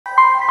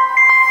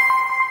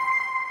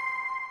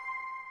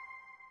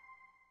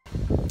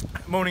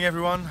Morning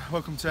everyone,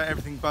 welcome to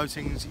Everything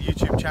Boating's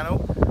YouTube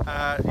channel.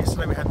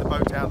 Yesterday we had the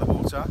boat out of the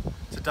water.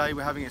 Today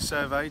we're having it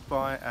surveyed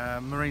by a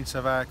marine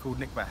surveyor called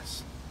Nick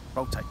Vass.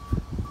 Roll tape.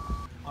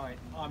 Hi,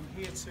 I'm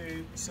here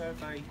to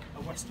survey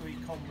a Westerly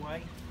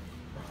Conway.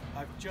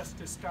 I've just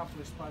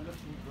established by looking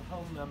at the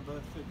hull number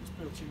that it was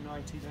built in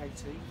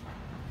 1980,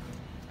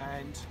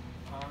 and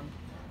I'm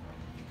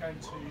going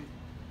to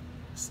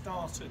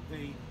start at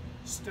the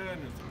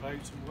stern of the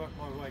boat and work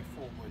my way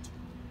forward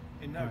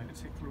in no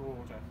particular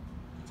order.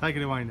 Take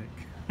it away, Nick.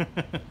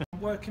 I'm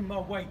working my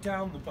way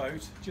down the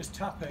boat, just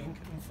tapping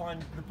and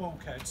finding the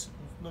bulkheads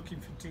and looking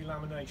for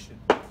delamination.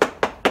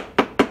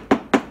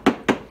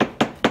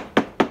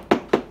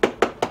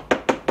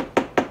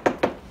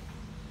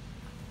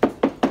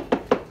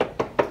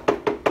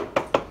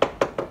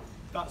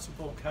 That's a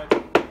bulkhead.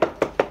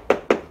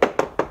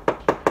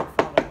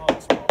 Found a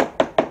hard spot.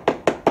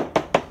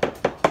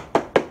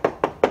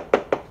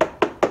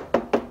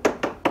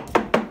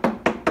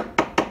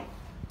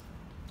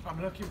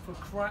 I'm looking for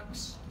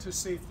cracks to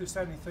see if there's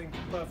anything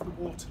above the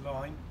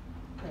waterline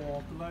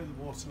or below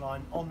the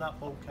waterline on that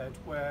bulkhead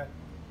where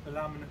the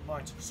laminate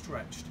might have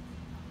stretched.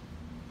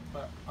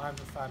 But I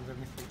haven't found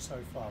anything so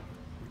far,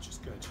 which is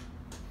good.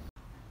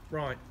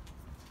 Right,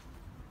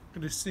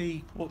 going to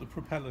see what the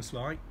propeller's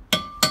like.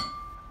 A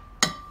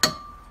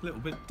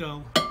little bit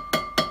dull. And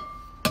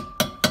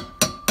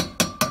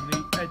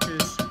the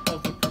edges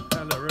of the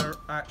propeller are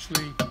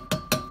actually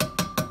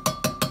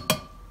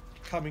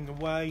coming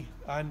away,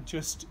 and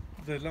just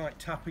the light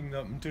tapping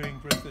that I'm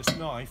doing with this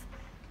knife,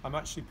 I'm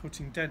actually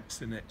putting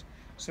dents in it.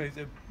 So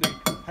the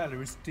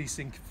propeller is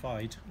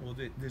dezinkified, or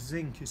the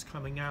zinc is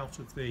coming out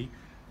of the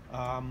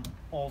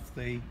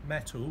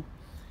metal.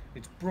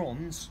 It's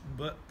bronze,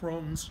 but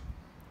bronze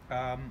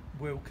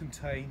will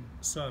contain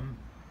some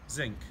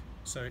zinc.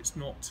 So it's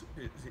not.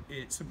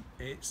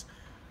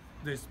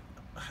 There's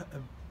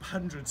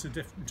hundreds of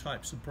different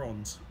types of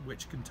bronze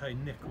which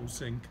contain nickel,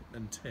 zinc,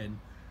 and tin,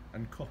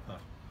 and copper.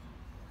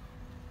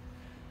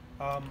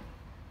 I'm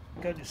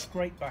going to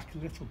scrape back a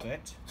little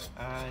bit,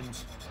 and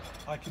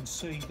I can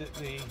see that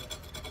the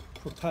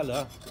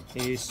propeller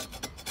is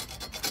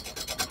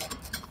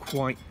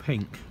quite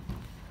pink.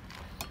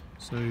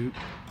 So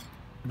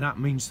that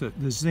means that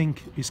the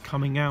zinc is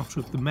coming out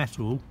of the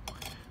metal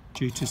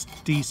due to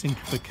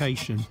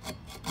dezincification,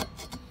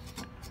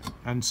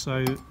 and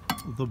so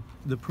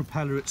the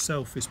propeller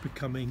itself is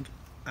becoming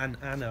an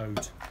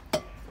anode.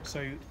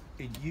 So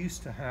it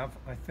used to have,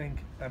 I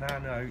think, an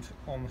anode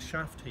on the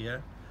shaft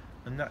here,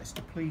 and that is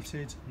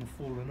depleted and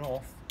fallen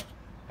off,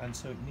 and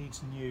so it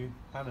needs a new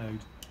anode.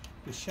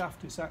 The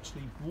shaft is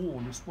actually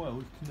worn as well.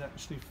 You can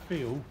actually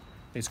feel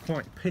it's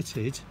quite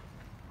pitted,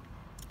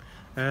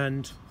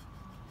 and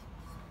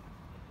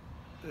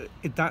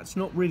that's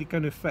not really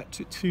going to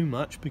affect it too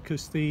much,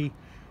 because the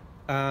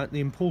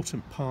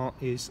important part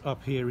is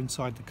up here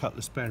inside the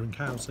cutlass bearing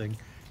housing,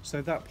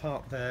 so that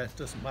part there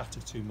doesn't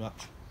matter too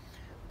much.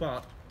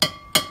 But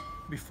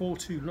before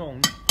too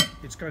long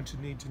it's going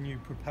to need a new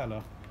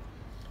propeller.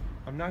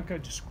 I'm now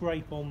going to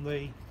scrape on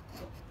the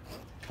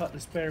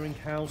cutlass bearing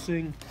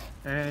housing,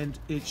 and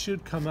it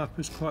should come up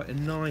as quite a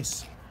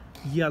nice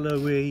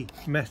yellowy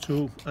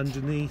metal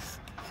underneath,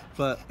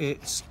 but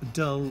it's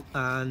dull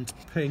and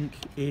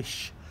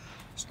pink-ish.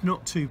 It's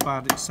not too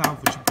bad, it's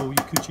salvageable,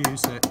 you could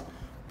use it,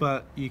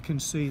 but you can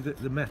see that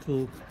the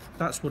metal,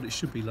 that's what it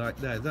should be like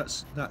there.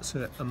 That's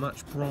a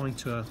much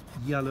brighter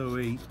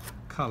yellowy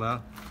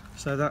colour,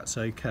 so that's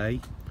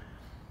okay.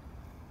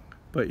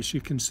 But as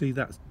you can see,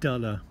 that's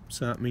duller,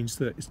 so that means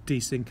that it's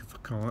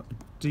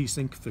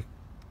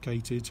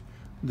dezincificated.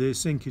 The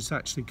zinc is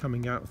actually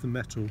coming out of the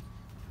metal.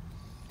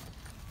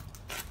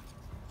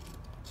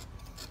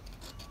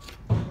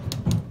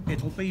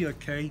 It'll be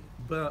okay,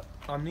 but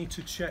I need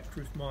to check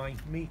with my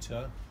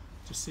meter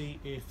to see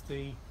if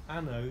the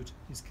anode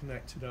is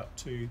connected up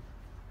to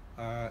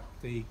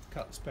the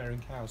cutlass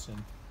bearing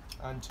housing.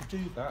 And to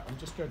do that, I'm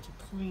just going to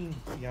clean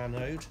the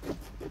anode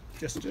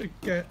just to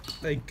get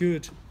a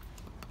good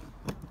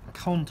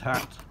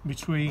contact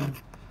between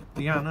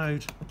the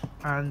anode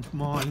and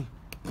my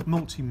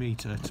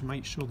multimeter, to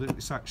make sure that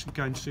it's actually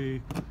going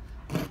to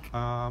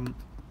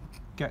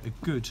get a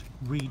good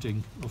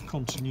reading of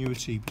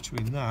continuity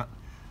between that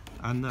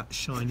and that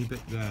shiny bit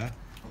there,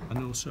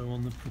 and also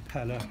on the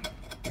propeller,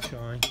 which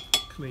I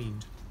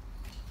cleaned.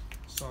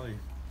 So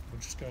I'll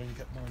just go and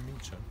get my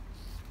meter.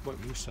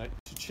 Won't be a sec.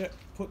 To check,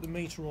 put the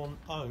meter on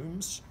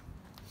ohms,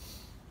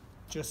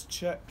 just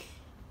check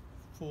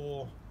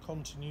for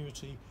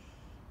continuity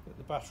that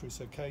the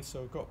battery's okay.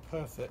 So I've got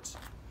perfect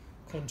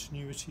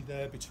continuity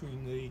there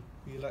between the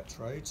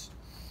electrodes.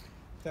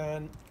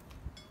 Then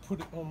put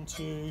it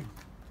onto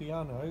the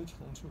anode,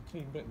 onto a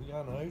clean bit of the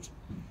anode,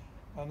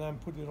 and then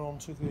put it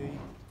onto the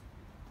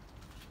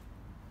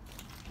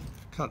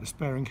cutlass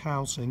bearing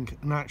housing,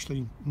 and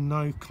actually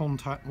no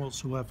contact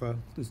whatsoever.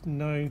 There's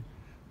no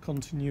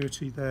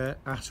continuity there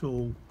at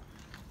all.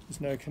 There's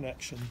no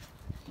connection.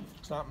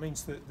 So that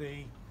means that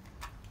the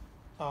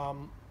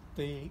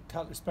the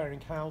cutlass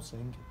bearing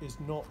housing is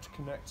not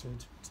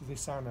connected to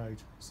this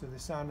anode, so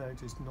this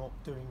anode is not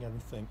doing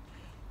anything.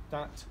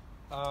 That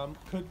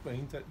could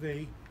mean that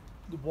the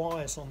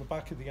wires on the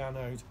back of the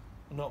anode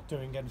are not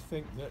doing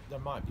anything, that they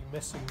might be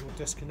missing or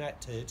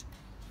disconnected,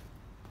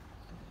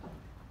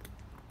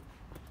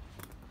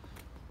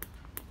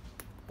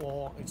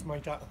 or it's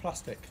made out of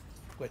plastic,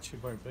 which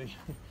it won't be.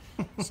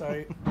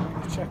 So I'm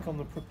going to check on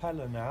the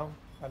propeller now,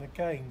 and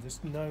again there's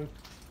no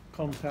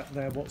contact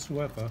there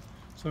whatsoever.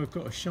 So I've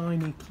got a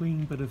shiny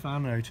clean bit of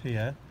anode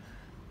here,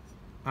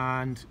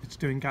 and it's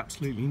doing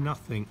absolutely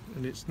nothing,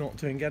 and it's not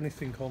doing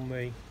anything on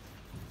the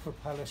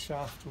propeller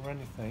shaft or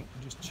anything.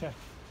 And just check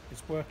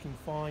it's working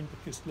fine,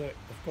 because look,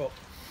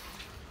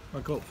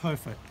 I've got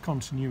perfect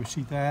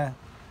continuity there.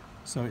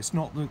 So it's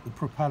not that the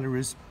propeller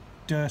is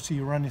dirty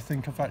or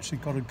anything, I've actually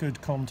got a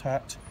good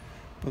contact,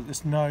 but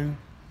there's no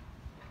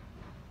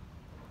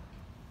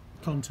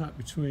contact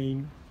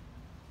between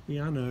the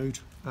anode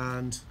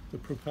and the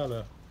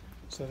propeller.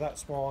 So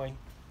that's why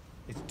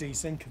it's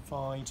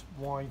dezinkified,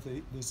 why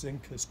the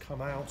zinc has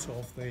come out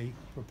of the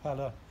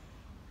propeller.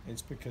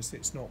 It's because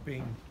it's not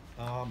being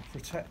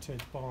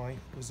protected by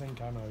the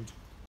zinc anode.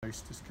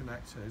 Post is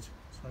connected,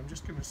 so I'm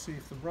just going to see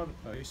if the rudder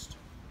post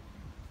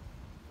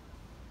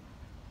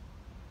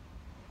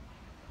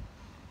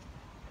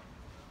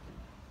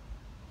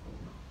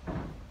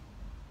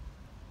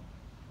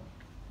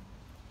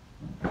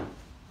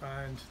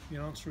and the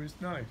answer is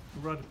no.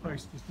 The rudder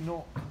post is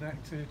not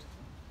connected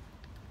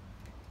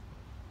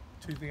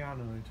to the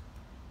anode.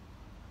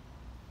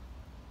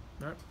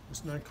 No,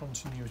 there's no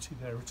continuity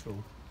there at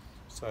all.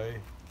 So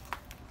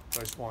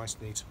those wires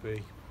need to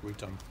be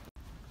redone.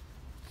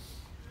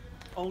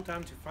 Old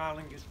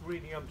anti-fouling is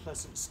really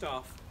unpleasant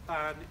stuff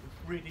and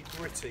really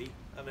gritty,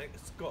 and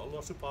it's got a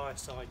lot of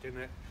biocide in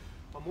it.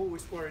 I'm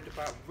always worried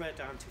about red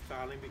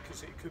anti-fouling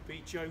because it could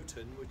be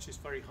Jotun, which is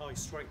very high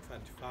strength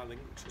anti-fouling,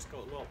 which has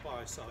got a lot of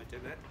biocide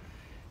in it.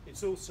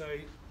 It's also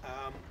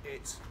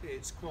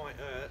it's quite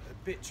a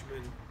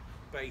bitumen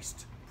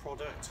based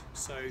product,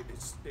 so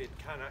it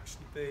can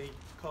actually be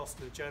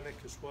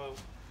carcinogenic as well.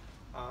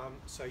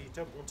 So you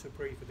don't want to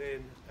breathe it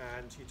in,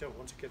 and you don't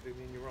want to get it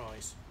in your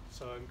eyes.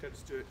 So I'm going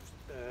to do it,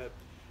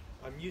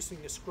 I'm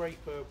using a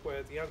scraper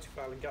where the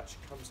anti-fouling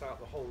actually comes out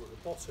the hole at the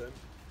bottom,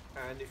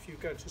 and if you're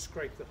going to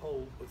scrape the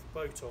whole of the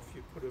boat off,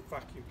 you put a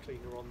vacuum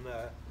cleaner on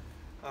there.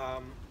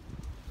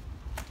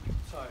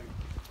 So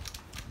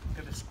I'm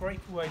going to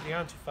scrape away the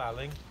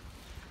anti-fouling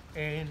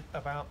in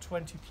about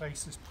 20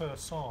 places per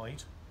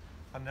side,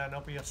 and then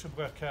I'll be able to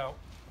work out,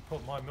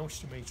 put my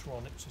moisture meter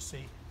on it to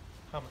see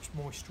how much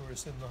moisture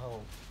is in the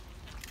hole.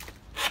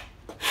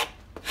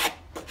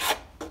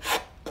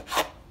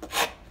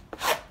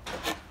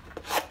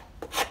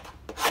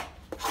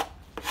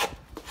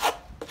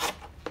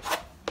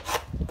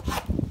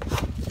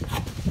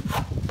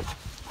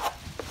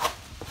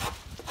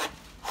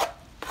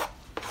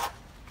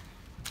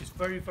 It's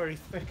very, very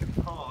thick and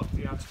hard,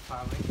 the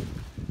anti-fouling,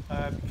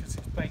 because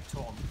it's baked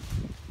on.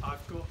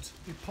 I've got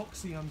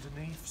epoxy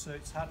underneath, so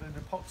it's had an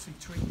epoxy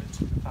treatment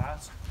in the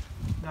past.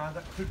 Now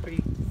that could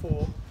be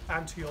for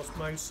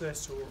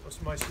anti-osmosis or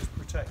osmosis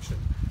protection,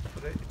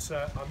 but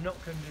I'm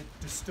not going to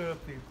disturb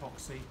the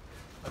epoxy.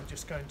 I'm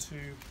just going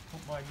to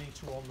put my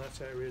meter on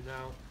that area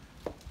now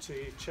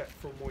to check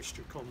for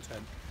moisture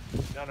content.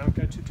 And I'm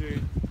going to do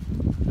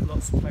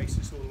lots of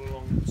places all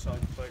along the side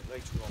of the boat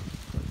later on.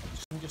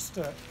 I'm just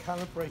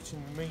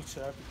calibrating the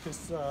meter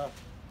because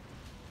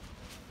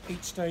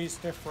each day is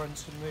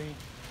different and the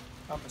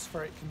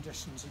atmospheric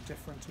conditions are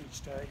different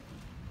each day.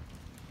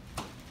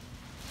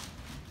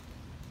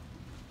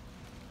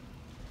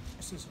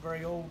 This is a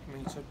very old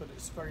meter, but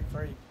it's very,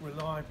 very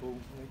reliable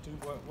and they do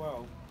work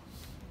well.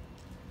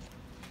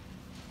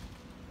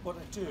 What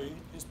I do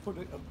is put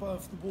it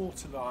above the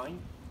waterline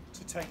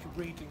to take a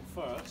reading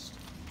first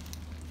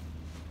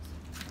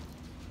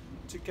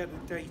to get a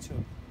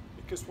datum,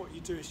 because what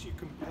you do is you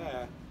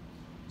compare.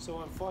 So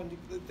I'm finding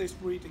that this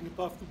reading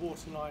above the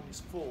waterline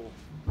is 4.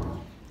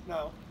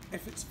 Now,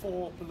 if it's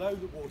 4 below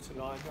the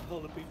waterline, the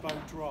hull will be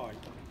bone dry,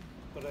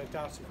 but I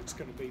doubt if it's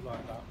going to be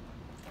like that.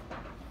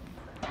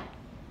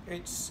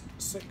 It's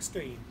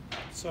 16,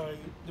 so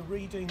the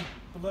reading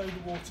below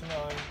the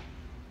waterline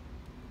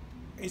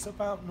is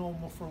about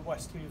normal for a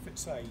Westerly of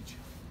its age,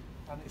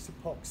 and it's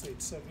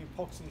epoxied, so the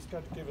epoxy is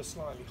going to give a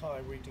slightly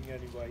higher reading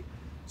anyway,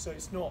 so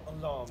it's not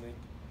alarming.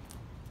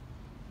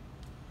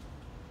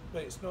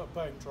 But it's not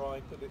bone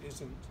dry, but it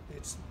isn't.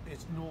 It's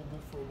normal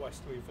for a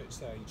Westerly of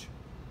its age.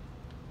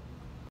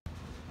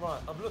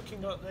 Right, I'm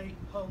looking at the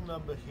hull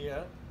number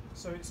here.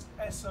 So it's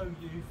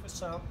SOU for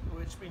South,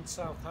 which means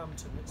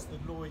Southampton. It's the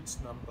Lloyd's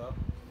number,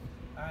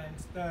 and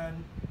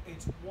then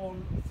it's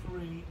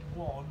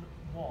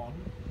 1311.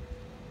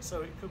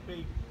 So it could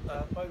be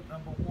boat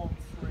number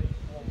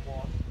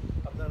 1311,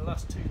 and the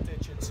last 2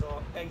 digits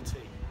are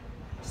 80.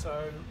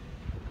 So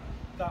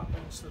that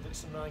means that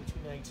it's a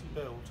 1980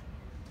 build.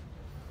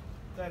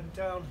 Then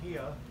down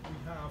here we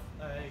have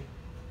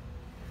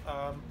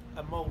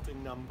a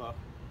moulding number,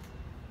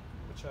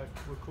 which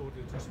I've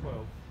recorded as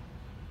well.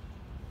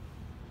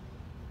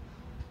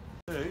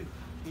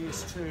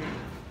 is to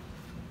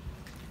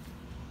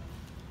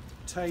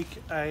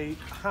take a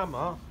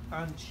hammer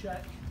and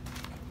check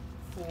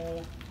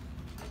for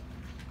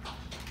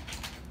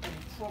any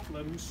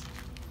problems.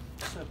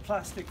 It's a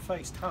plastic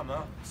faced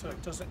hammer, so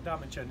it doesn't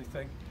damage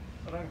anything.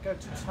 But I'm going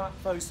to tap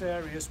those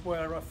areas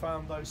where I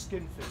found those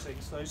skin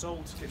fittings, those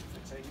old skin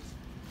fittings,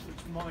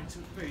 which might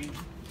have been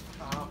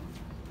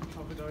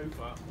covered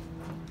over.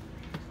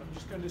 So I'm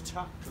just going to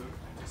tap them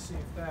to see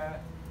if they're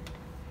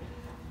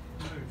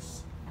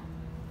loose.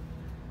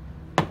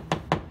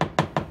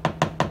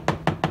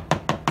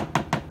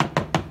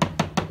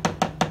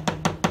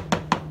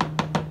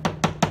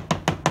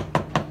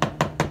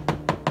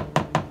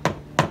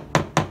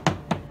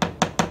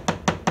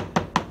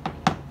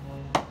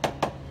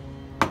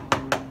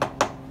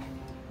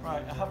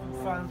 Right, I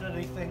haven't found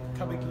anything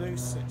coming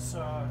loose. It's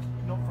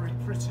not very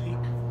pretty,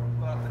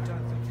 but I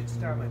don't think it's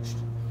damaged.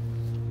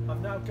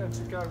 I'm now going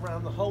to go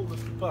around the whole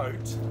of the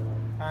boat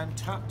and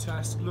tap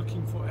test,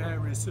 looking for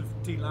areas of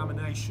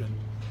delamination.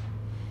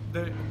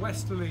 The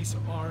Westerlies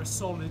are a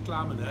solid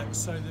laminate,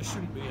 so there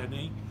shouldn't be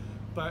any,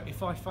 but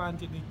if I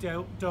find any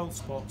dull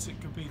spots, it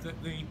could be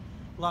that the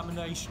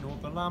lamination or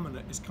the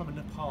laminate is coming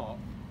apart.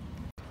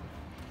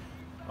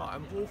 Right,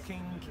 I'm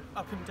walking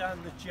up and down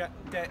the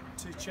deck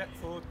to check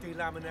for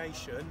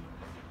delamination,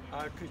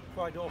 because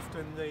quite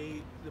often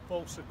the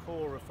balsa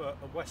core of a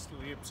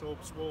Westerly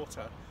absorbs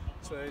water,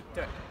 so the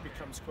deck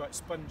becomes quite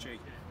spongy.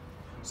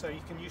 So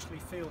you can usually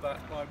feel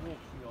that by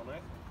walking on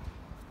it.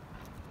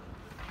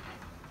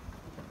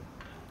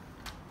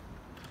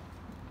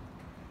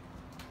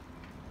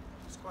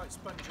 It's quite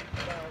spongy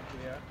down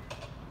here.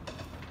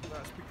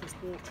 That's because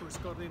water has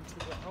got into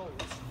the holes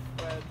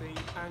where the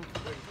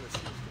anchor windlass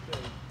used to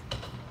be.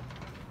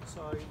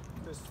 So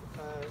there's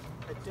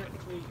a deck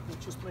lead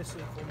which is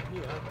missing from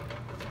here,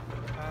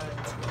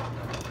 and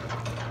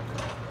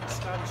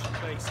stanchion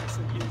bases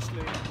are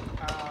usually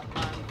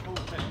and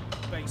bulkhead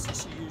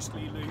bases are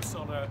usually loose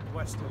on a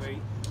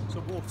Westerly, so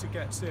water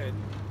gets in,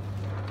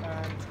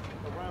 and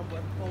around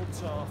where the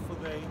bolts are for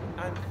the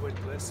anchor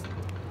windlass,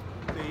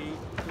 the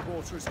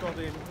water has got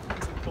into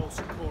the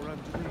balsa core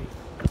underneath,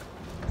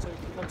 so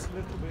it becomes a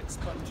little bit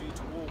spongy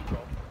to walk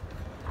on.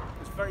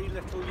 There's very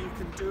little you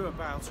can do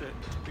about it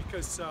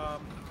because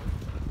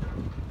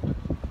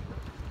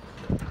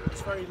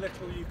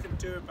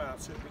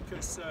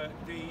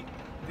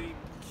the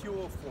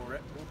cure for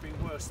it will be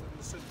worse than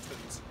the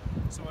symptoms.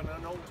 So on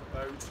an older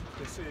boat,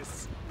 this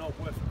is not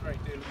worth a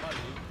great deal of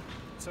money.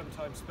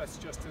 Sometimes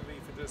best just to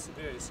leave it as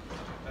it is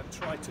and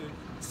try to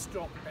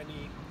stop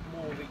any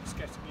more leaks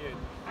getting in.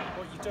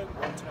 What you don't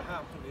want to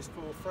happen is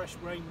for fresh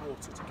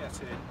rainwater to get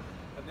in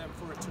and then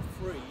for it to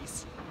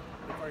freeze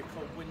in a very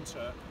cold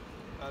winter,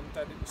 and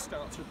then it will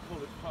start to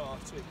pull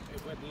apart.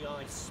 When the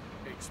ice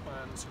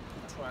expands and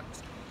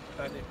contracts,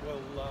 then it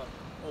will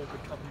all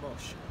become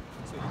mush.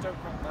 So you don't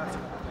want that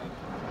happening.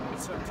 But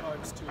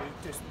sometimes to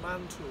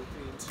dismantle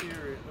the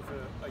interior of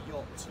a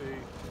yacht to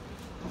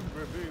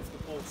remove the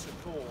balsa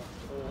core,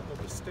 or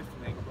the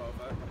stiffening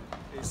rather,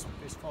 is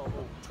far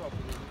more trouble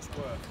than it's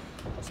worth.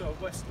 So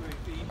Westerly,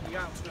 the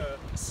outer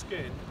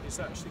skin is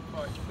actually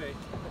quite thick,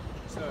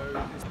 so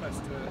it's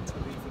best to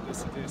leave it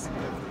as it is and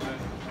live with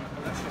it.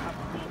 Unless you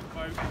haven't bought the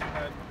boat,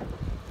 then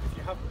if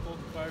you haven't bought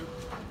the boat,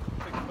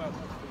 think about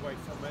walking away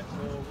from it,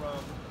 or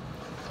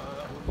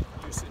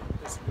use it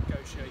as a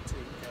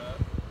negotiating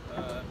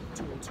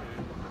tool to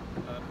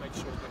make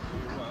sure that you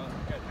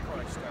get the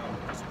price down,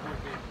 because it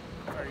will be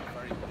very,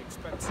 very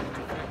expensive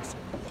to fix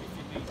if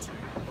you need to.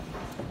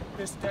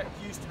 This deck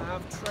used to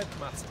have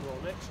Treadmaster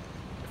on it.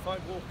 If I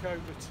walk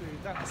over to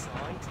that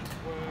side,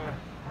 where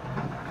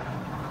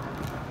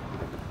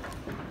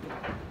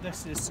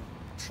this is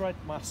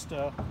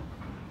Treadmaster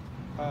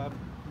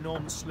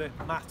non-slip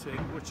matting,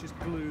 which is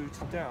glued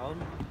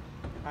down,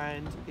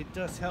 and it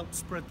does help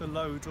spread the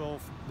load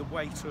of the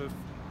weight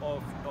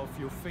of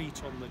your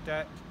feet on the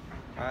deck,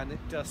 and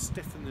it does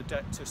stiffen the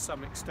deck to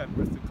some extent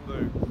with the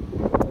glue,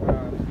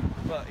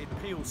 but it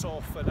peels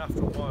off and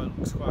after a while it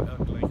looks quite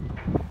ugly.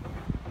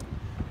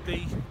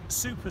 The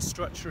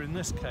superstructure in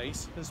this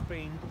case has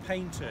been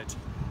painted,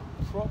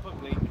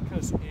 probably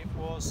because it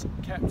was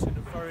kept in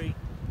a very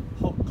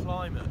hot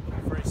climate,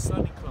 a very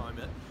sunny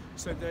climate,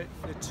 so the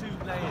two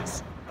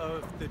layers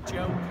of the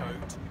gel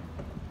coat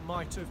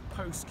might have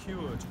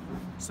post-cured,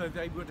 so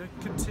they would have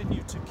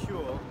continued to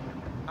cure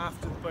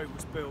after the boat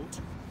was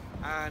built,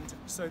 and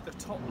so the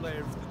top layer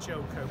of the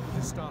gel coat would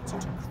have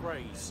started to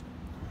craze.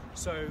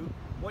 So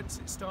once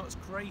it starts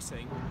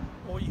crazing,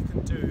 all you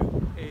can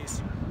do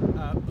is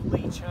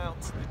bleach out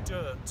the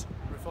dirt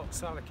with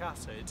oxalic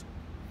acid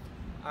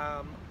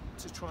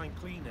to try and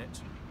clean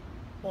it,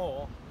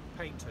 or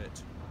paint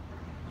it.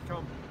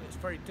 It's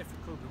very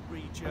difficult to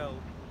re-gel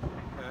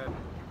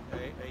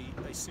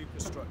a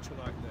superstructure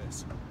like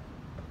this.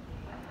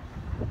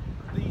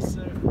 These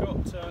have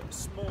got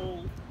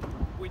small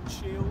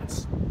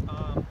windshields,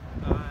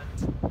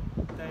 and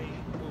they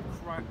will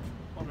crack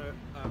on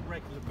a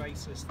regular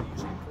basis. They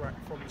usually crack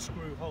from the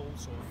screw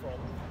holes or from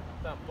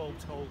that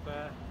bolt hole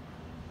there.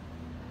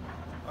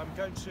 I'm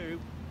going to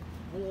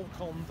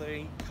walk on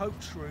the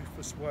coach roof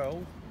as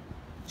well,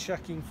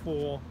 checking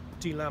for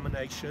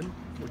delamination,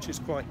 which is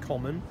quite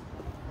common.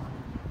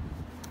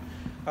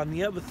 And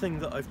the other thing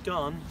that I've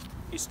done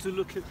is to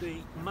look at the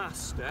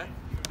mast step,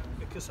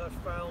 because I've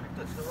found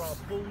that there are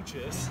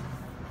bulges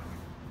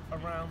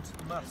around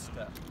the mast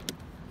step.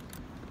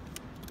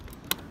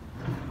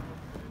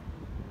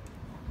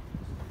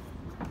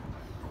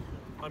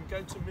 I'm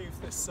going to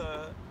move this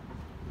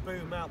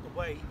boom out the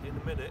way in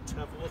a minute to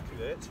have a look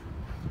at it,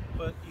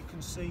 but you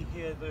can see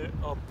here there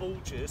are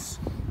bulges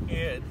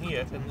here and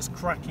here, and there's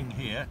cracking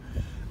here,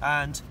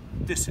 and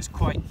this is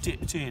quite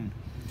dipped in,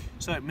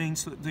 so it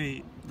means that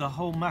the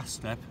whole mast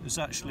step is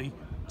actually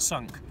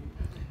sunk,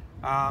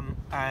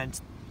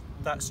 and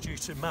that's due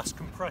to mast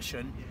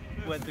compression,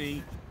 where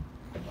the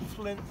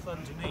plinth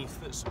underneath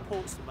that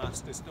supports the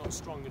mast is not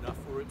strong enough,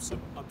 or it's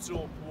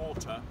absorbed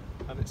water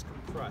and it's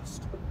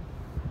compressed.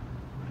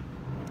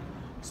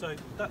 So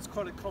that's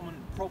quite a common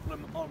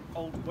problem on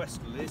old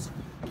Westerlies.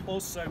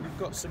 Also, we've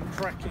got some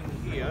cracking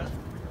here.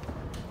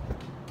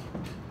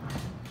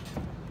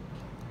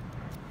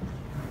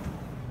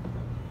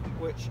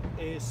 Which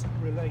is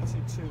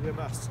related to the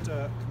mast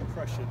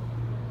compression.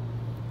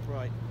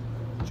 Right,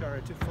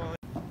 Jared, if I...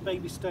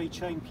 Baby stay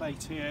chain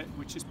plate here,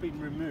 which has been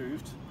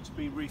removed to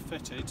be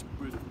refitted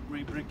with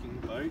re-rigging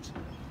the boat,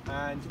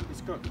 and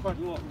it's got quite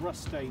a lot of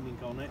rust staining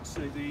on it,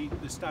 so the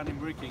standing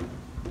rigging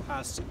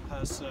has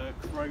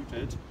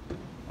corroded.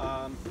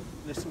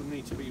 This will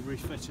need to be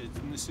refitted,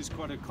 and this is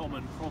quite a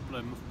common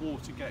problem of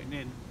water getting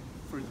in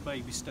through the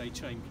baby stay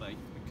chain plate,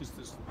 because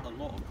there's a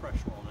lot of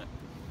pressure on it.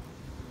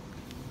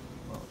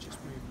 I'll just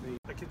move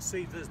the... I can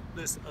see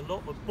there's a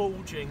lot of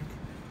bulging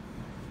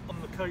on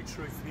the coach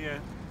roof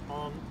here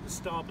on the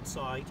starboard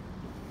side,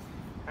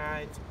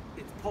 and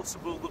it's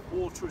possible that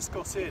water has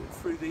got in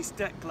through these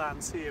deck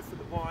glands here for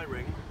the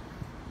wiring,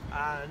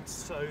 and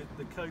so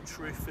the coach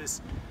roof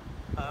is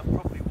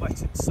probably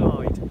wet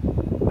inside.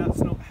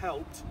 That's not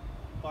helped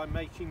by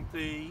making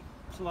the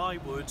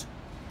plywood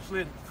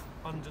plinth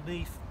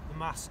underneath the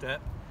mast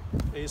step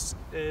is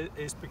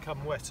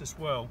become wet as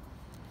well.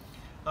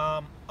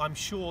 I'm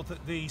sure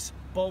that these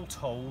bolt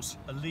holes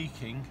are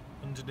leaking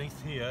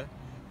underneath here,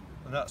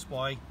 and that's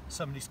why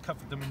somebody's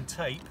covered them in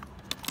tape,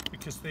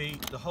 because the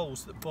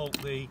holes that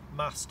bolt the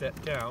mast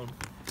step down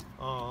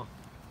are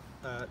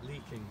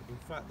leaking. In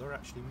fact, they're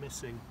actually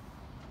missing.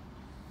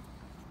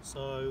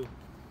 So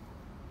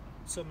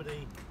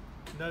somebody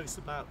knows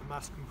about the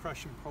mast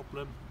compression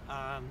problem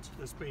and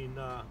has been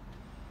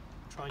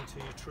trying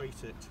to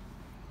treat it.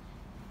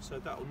 So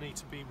that will need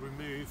to be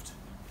removed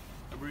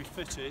and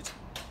refitted,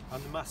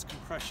 and the mast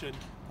compression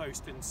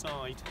post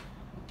inside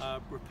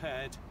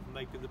repaired, and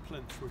maybe the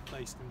plinth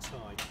replaced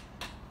inside.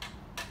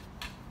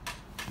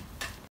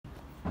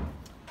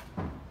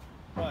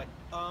 Right,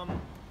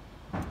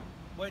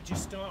 where do you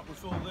start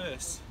with all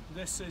this?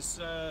 This is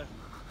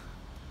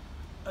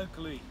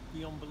ugly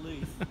beyond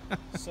belief.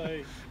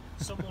 So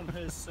someone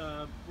has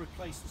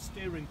replaced the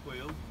steering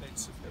wheel.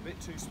 It's a bit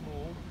too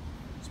small,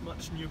 it's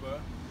much newer.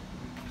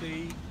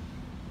 The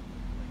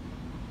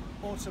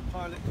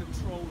autopilot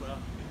controller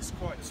is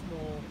quite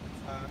small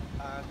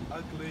and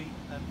ugly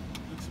and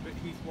looks a bit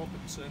Heath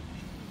Robinson.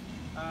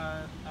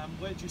 And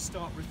where do you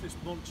start with this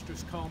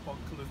monstrous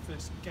carbuncle of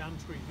this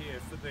gantry here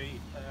for the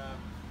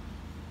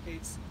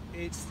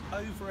it's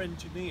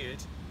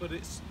over-engineered, but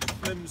it's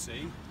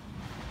flimsy.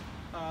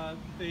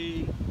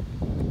 The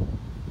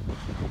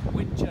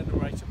wind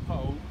generator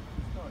pole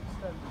is not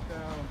extended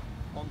down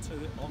onto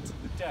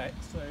the deck,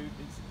 so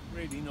it's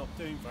really not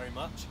doing very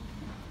much.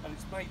 And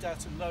it's made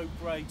out of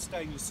low-grade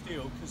stainless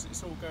steel because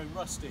it's all going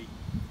rusty,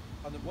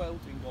 and the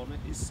welding on it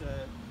is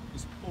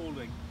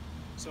appalling.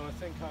 So I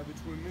think I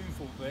would remove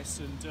all this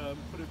and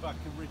put it back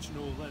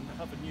original and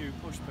have a new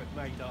push bit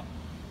made up.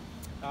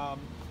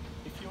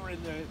 If you're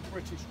in the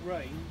British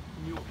rain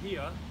and you're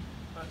here,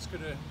 that's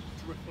going to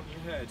drip on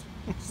your head,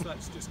 so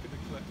that's just going to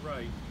collect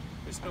rain.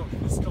 It's not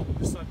going to stop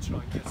the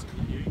sunshine getting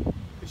at you,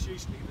 because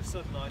usually the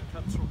sunlight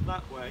comes from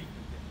that way,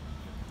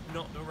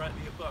 not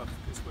directly above,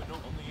 because we're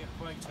not on the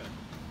equator.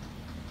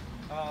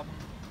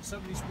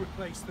 Somebody's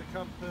replaced the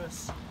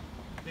compass.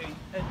 The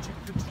engine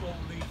control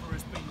lever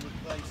has been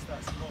replaced,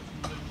 that's not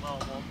the Lumar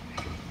one.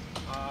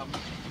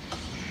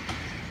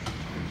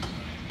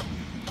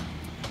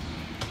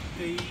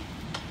 The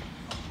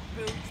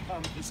bilge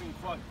pump is in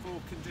quite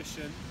poor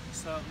condition,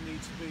 so it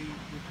needs to be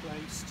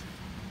replaced.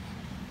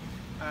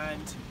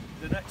 And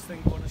the next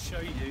thing I want to show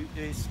you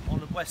is on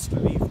a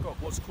Westerly you've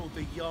got what's called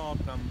the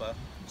yard number.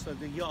 So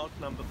the yard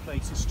number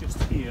plate is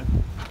just here.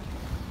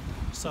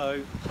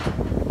 So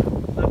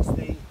that's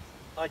the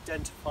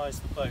identifies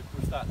the boat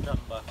with that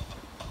number.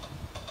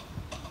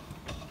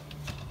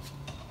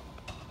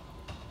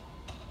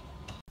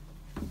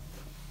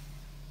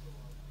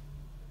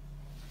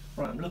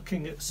 Right, I'm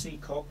looking at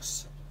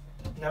seacocks,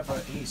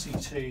 never easy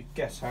to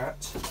get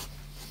at.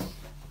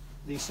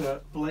 These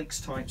are Blake's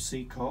type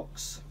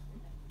seacocks,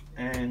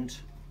 and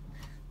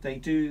they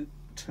do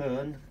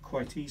turn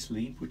quite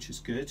easily, which is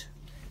good.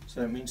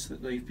 So that means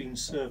that they've been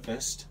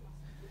serviced.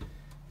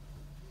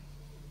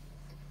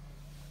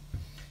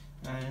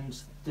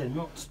 and they're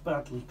not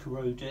badly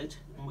corroded,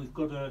 and we've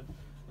got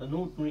an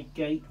ordinary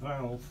gate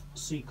valve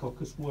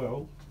seacock as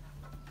well,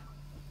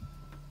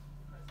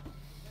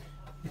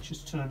 which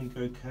is turning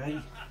okay,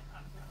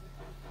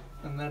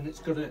 and then it's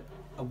got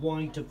a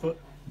wide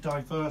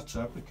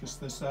diverter because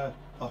there's a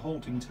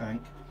holding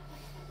tank,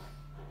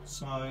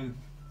 so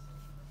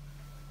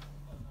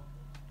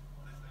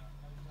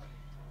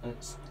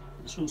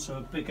it's also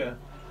a bigger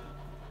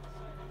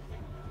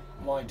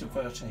wide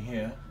diverter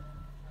here,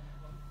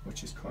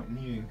 which is quite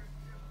new.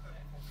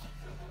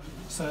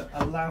 It's a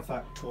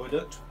Lavac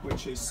toilet,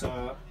 which is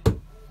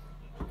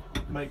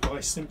made by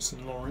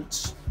Simpson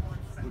Lawrence,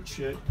 which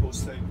of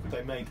course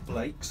they made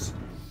Blake's,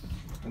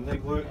 and they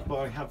work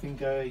by having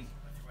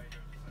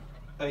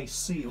a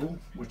seal,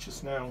 which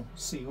is now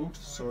sealed,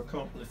 so I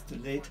can't lift the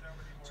lid,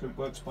 so it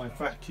works by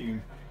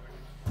vacuum.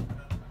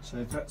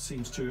 So that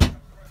seems to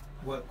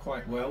work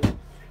quite well.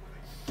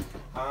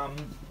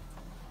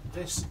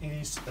 This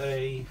is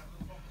a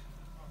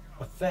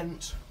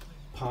vent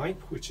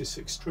pipe, which is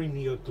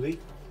extremely ugly,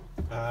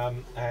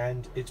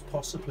 and it's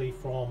possibly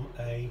from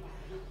a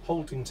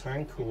holding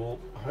tank, or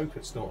I hope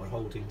it's not a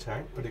holding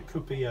tank, but it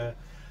could be a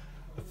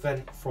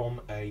vent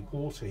from a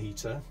water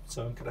heater,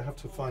 so I'm going to have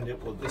to find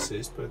out what this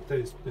is, but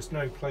there's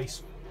no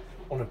place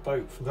on a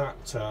boat for that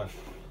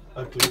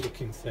ugly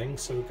looking thing,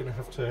 so we're going to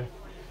have to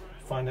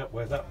find out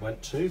where that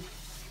went to.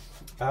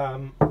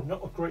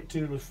 Not a great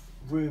deal of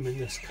room in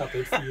this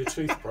cupboard for your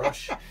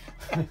toothbrush,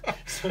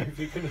 so if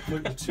you're going to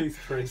put your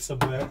toothbrush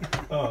somewhere,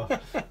 I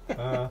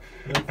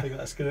don't think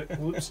that's good.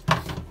 Whoops.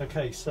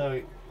 Okay,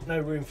 so no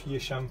room for your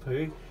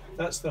shampoo.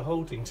 That's the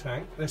holding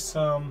tank. This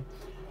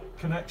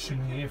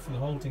connection here for the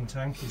holding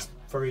tank is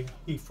very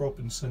Heath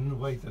Robinson, the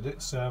way that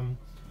it's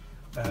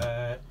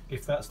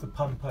if that's the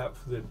pump out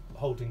for the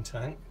holding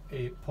tank,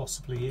 it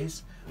possibly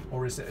is,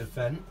 or is it a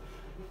vent,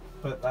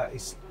 but that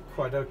is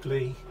quite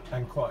ugly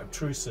and quite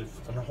obtrusive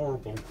and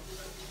horrible.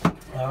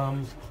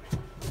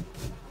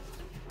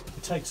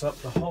 It takes up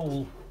the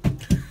whole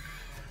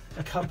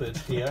cupboard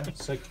here,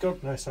 so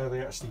God knows how they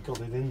actually got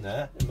it in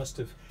there. It must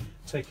have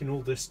taken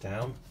all this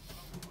down.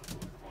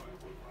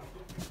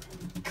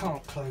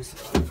 Can't close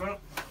it over.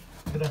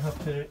 Gonna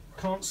have to,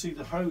 can't see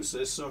the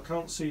hoses, so I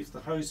can't see if the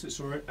hoses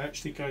are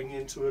actually going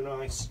into a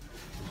nice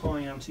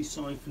high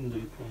anti-siphon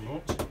loop or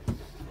not.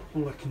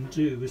 All I can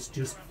do is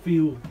just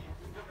feel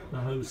the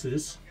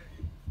hoses.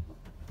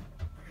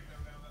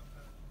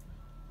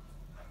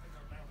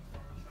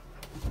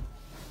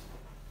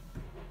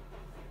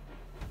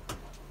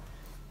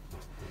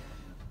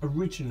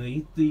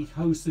 Originally the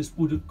hoses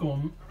would have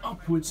gone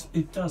upwards.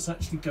 It does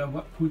actually go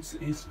upwards,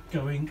 it is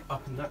going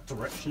up in that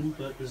direction,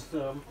 but there's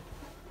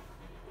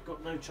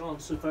got no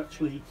chance of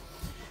actually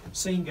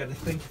seeing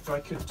anything. If I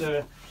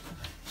could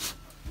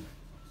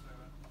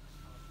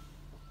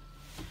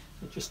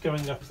just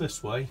going up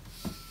this way,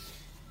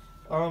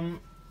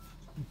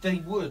 they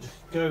would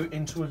go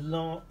into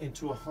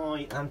a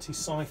high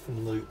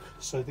anti-siphon loop,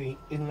 so the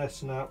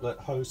inlet and outlet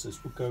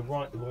hoses would go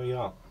right the way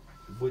up,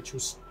 which will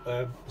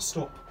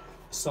stop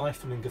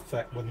siphoning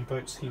effect when the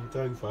boat's heeled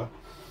over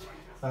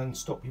and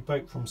stop your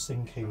boat from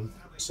sinking.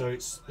 So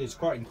it's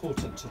quite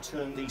important to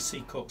turn these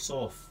seacocks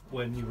off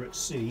when you're at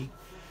sea,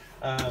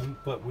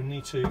 but we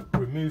need to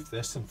remove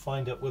this and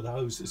find out where the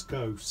hoses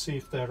go, see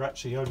if they're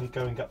actually only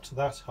going up to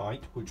that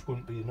height, which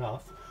wouldn't be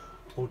enough,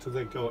 or do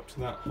they go up to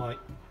that height,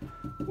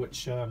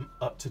 which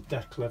up to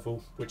deck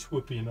level, which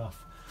would be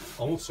enough.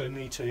 I also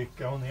need to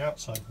go on the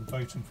outside of the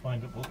boat and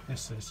find out what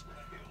this is.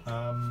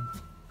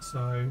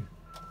 So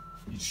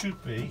it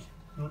should be,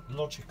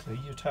 logically,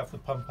 you'd have the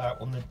pump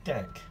out on the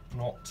deck,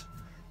 not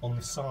on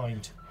the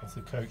side of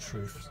the coach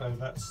roof, so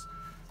that's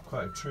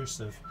quite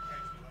obtrusive.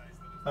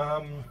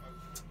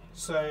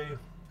 So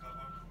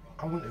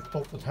I wouldn't have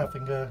bothered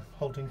having a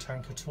holding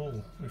tank at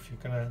all if you're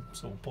going to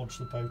sort of bodge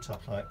the boat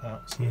up like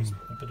that, so it's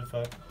a bit of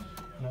an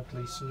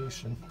ugly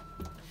solution.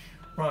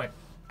 Right,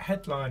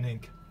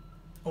 headlining,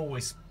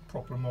 always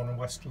problem on a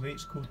Westerly.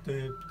 It's called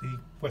the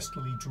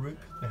Westerly droop.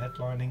 The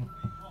headlining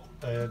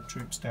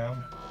droops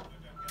down,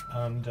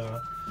 and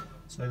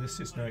so this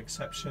is no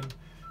exception,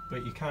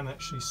 but you can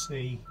actually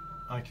see,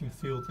 I can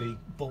feel the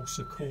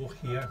balsa core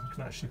here. I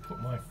can actually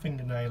put my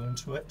fingernail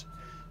into it,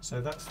 so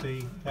that's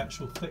the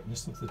actual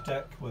thickness of the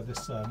deck where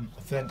this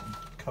vent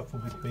cover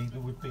would be.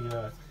 There would be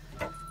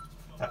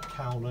that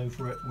cowl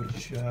over it,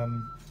 which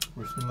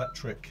with an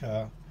electric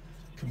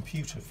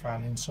computer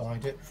fan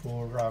inside it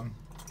for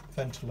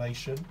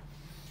ventilation,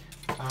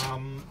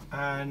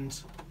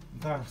 and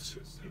that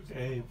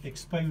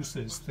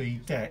exposes the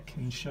deck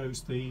and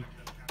shows the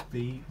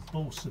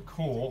balsa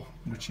core,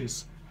 which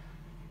is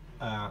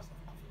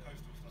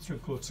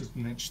 3/4 of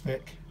an inch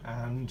thick,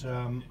 and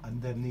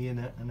then the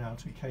inner and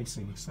outer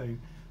casing. So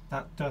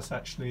that does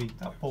actually,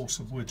 that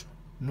balsa would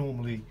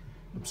normally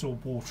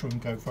absorb water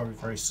and go very,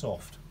 very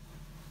soft.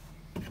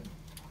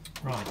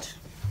 Right.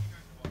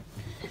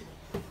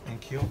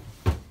 Thank you.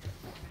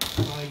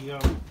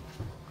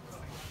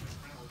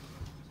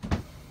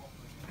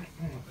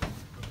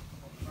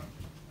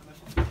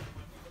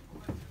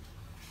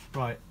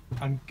 Right,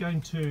 I'm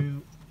going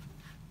to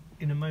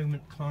in a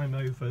moment climb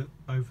over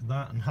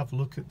that and have a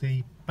look at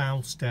the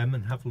bow stem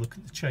and have a look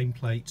at the chain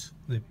plate,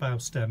 the bow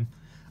stem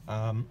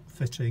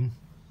fitting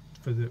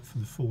for the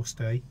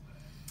forestay.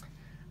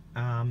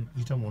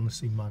 You don't want to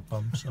see my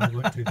bum, so I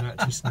won't do that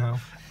just now.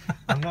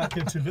 I'm now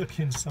going to look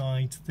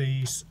inside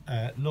these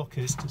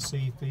lockers to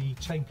see the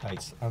chain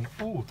plates.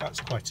 Oh,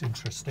 that's quite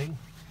interesting.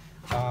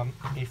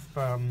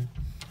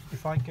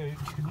 If I go,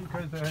 can you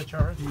go there,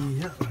 Jared?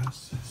 Yeah,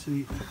 let's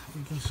see if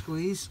we can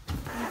squeeze.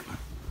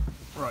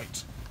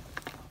 Right.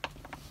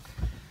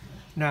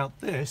 Now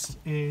this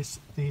is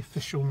the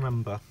official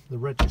number, the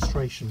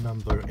registration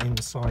number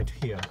inside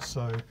here.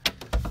 So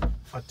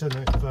I don't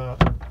know if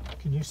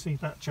can you see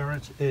that,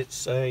 Jared?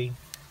 It's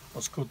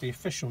what's called the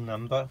official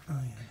number,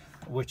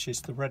 which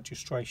is the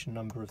registration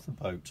number of the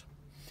boat,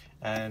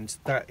 and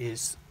that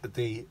is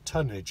the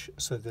tonnage.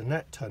 So the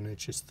net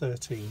tonnage is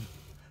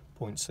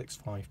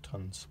 13.65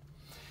 tons.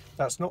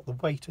 That's not the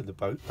weight of the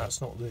boat,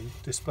 that's not the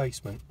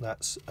displacement,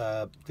 that's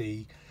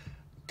the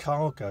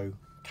cargo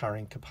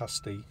carrying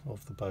capacity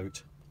of the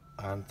boat,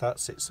 and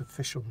that's its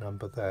official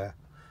number there,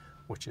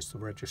 which is the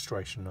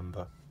registration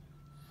number.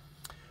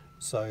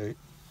 So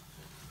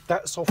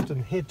that's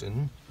often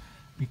hidden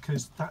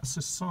because that's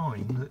a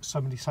sign that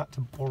somebody's had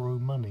to borrow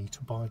money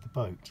to buy the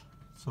boat.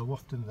 So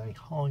often they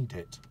hide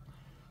it,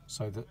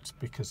 so that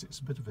because it's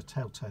a bit of a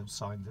telltale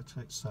sign that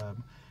it's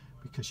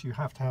because you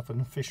have to have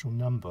an official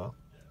number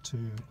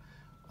to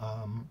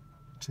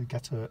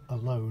get a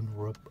loan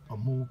or a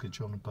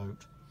mortgage on a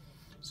boat.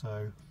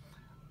 So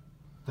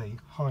they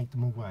hide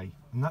them away,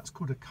 and that's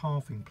called a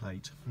carving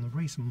plate. And the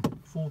reason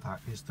for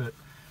that is that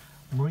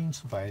marine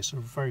surveyors are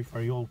a very,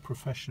 very old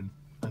profession,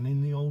 and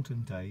in the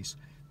olden days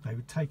they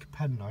would take a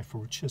penknife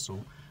or a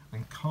chisel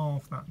and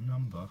carve that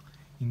number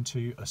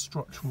into a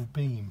structural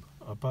beam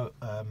about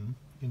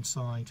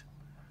inside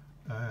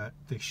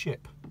the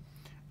ship,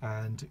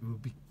 and it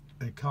would be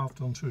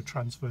carved onto a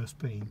transverse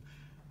beam,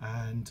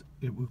 and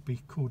it would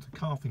be called the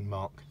carving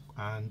mark.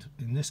 And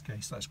in this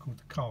case that's called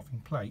the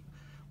carving plate,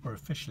 where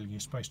officially you're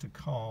supposed to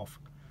carve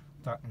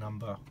that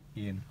number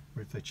in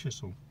with the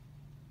chisel.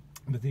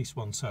 But these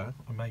ones are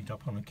made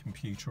up on a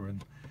computer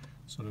and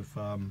sort of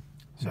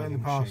so in the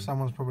past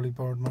someone's probably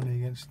borrowed money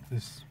against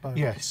this boat.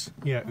 Yes,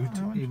 yeah,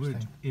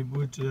 it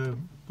would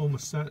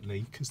almost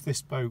certainly, because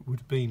this boat would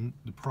have been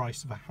the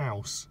price of a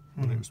house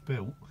when it was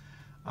built.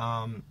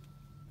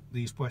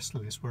 These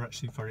Westerlies were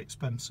actually very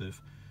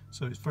expensive,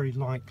 so it's very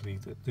likely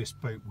that this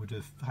boat would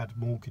have had a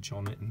mortgage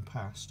on it in the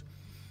past,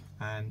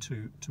 and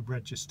to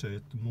register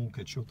the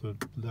mortgage or the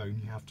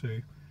loan you have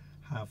to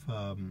have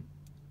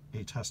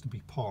it has to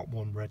be Part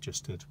 1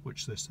 registered,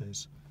 which this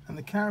is. And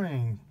the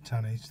carrying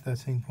tonnage,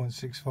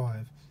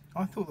 13.65,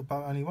 I thought the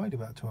boat only weighed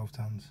about 12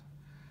 tonnes.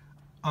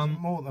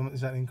 More than,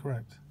 is that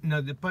incorrect? No,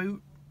 the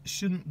boat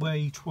shouldn't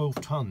weigh 12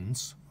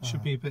 tonnes,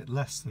 should be a bit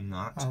less than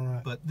that.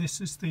 Right. But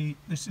this is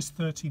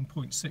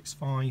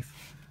 13.65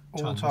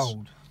 all tonnes.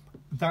 told.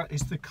 That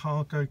is the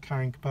cargo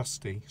carrying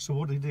capacity. So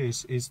what it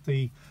is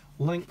the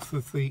length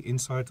of the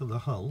inside of the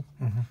hull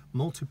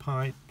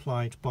multiplied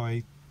by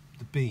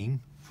the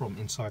beam from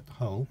inside the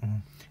hull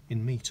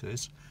in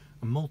meters,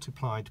 and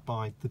multiplied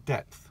by the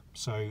depth.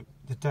 So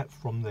the depth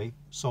from the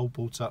sole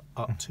boards up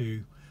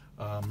to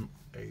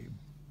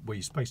where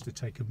you're supposed to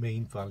take a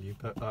mean value,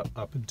 but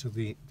up into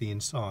the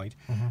inside,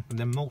 and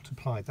then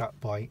multiply that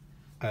by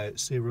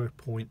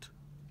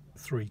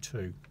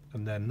 0.32,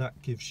 and then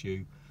that gives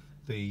you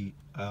the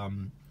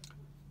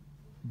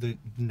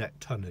net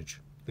tonnage,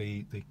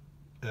 the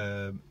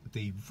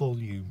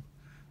volume,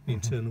 the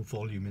internal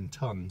volume in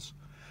tons.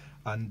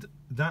 And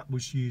that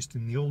was used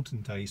in the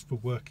olden days for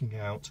working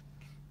out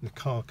the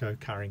cargo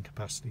carrying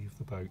capacity of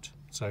the boat.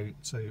 So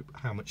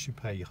how much you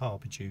pay your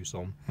harbour dues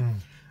on.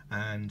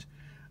 And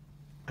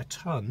a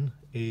ton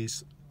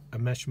is a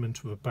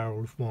measurement of a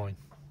barrel of wine.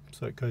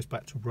 So it goes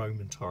back to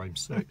Roman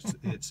times. So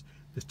it's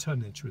the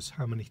tonnage was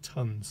how many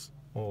tons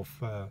of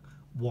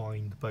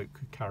wine the boat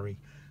could carry.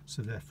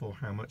 So therefore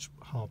how much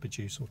harbour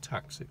dues or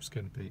tax it was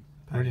going to be.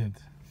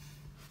 Brilliant.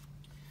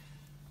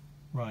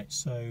 Right,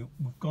 so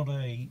we've got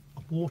a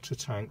water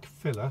tank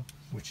filler,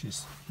 which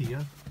is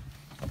here.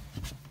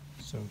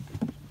 So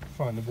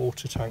find the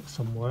water tank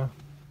somewhere.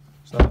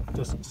 So that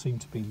doesn't seem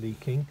to be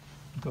leaking.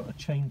 We've got a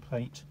chain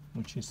plate,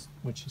 which is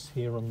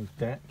here on the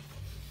deck.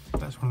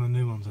 That's one of the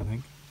new ones, I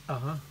think.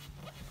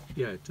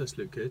 Yeah, it does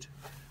look good.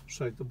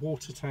 So the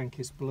water tank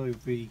is below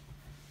the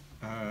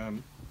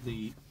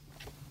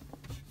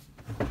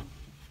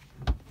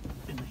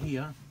in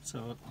here. So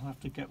I'll have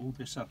to get all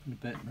this up in a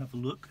bit and have a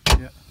look.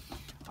 Yeah.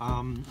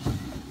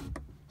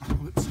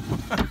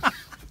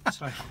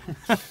 So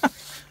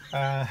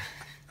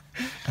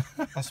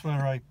that's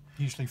where I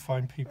usually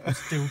find people's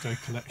dildo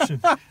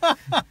collection.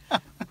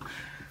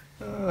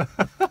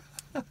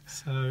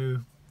 So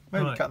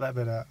maybe right. cut that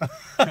bit out.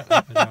 Cut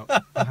that bit out.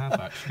 I have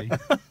actually.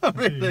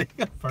 Really?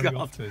 Very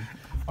often.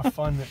 I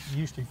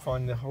usually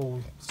find the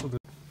whole sort of.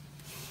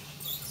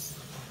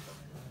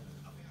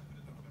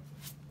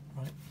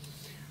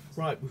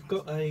 Right, we've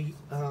got a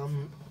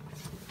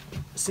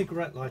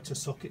cigarette lighter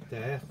socket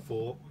there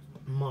for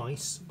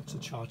mice to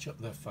charge up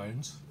their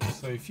phones.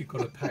 So if you've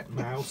got a pet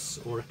mouse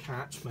or a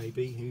cat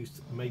maybe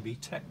who's maybe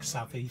tech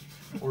savvy,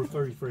 or a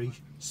very, very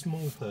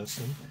small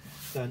person,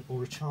 then,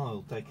 or a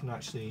child, they can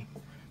actually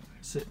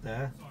sit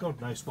there. God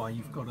knows why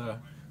you've got a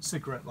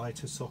cigarette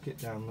lighter socket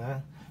down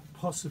there,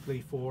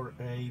 possibly for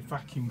a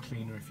vacuum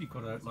cleaner if you've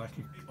got a like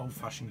an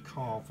old-fashioned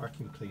car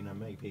vacuum cleaner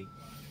maybe,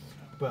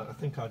 but I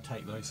think I'd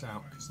take those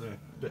out because they're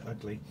a bit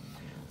ugly.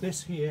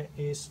 This here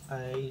is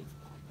a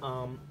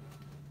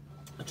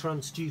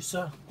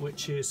transducer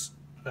which is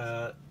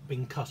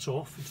been cut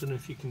off. I don't know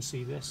if you can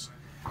see this,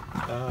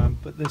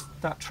 but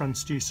that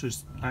transducer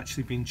has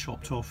actually been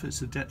chopped off.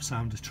 It's a depth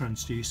sounder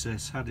transducer.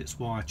 It's had its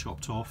wire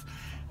chopped off,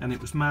 and it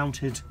was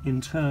mounted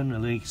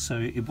internally, so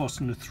it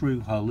wasn't a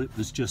through hole, it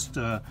was just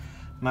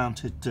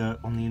mounted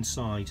on the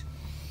inside.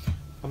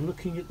 I'm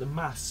looking at the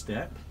mast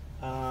step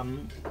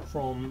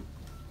from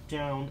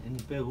down in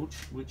the bilge,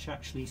 which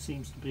actually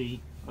seems to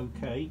be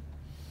okay.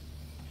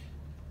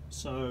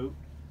 So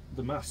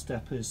the mast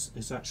step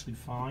is actually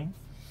fine.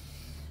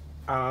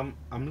 I'm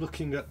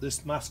looking at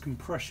this mast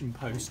compression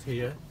post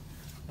here,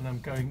 and I'm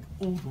going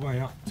all the way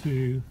up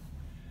to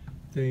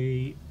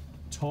the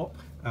top.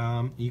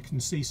 You can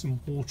see some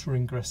water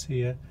ingress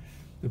here.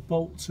 The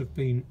bolts have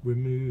been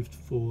removed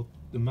for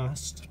the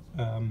mast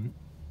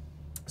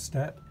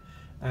step,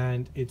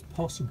 and it's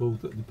possible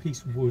that the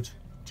piece of wood,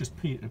 just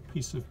a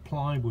piece of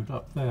plywood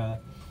up there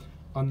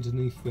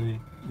underneath the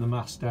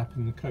mast step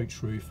in the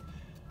coach roof,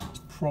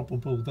 it's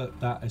probable that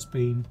that has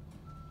been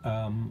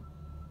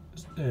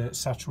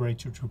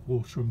saturated with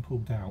water and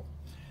pulled out.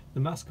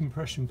 The mast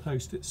compression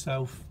post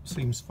itself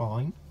seems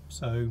fine,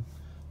 so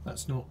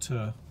that's not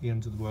the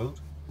end of the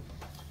world.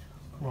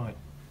 Right,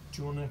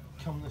 do you want to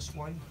come this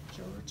way,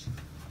 Jared?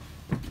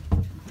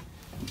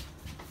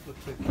 Look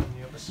at on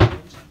the other side.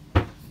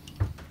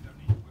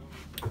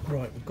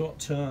 Right, we've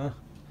got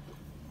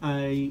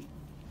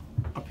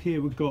up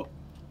here we've got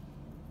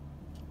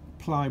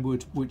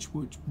plywood which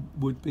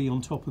would be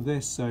on top of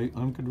this, so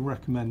I'm going to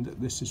recommend that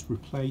this is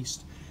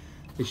replaced.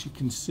 As you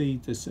can see,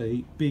 there's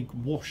a big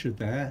washer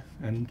there,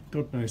 and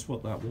God knows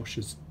what that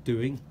washer's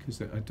doing, because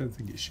I don't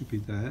think it should be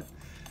there.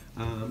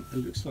 It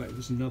looks like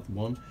there's another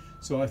one.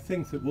 So I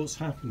think that what's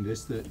happened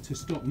is that to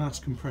stop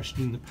mast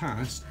compression in the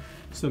past,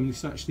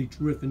 somebody's actually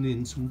driven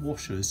in some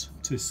washers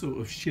to sort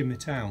of shim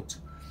it out.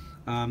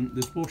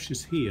 There's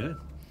washers here,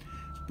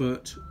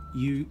 but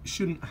you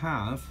shouldn't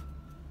have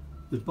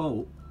the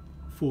bolt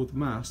for the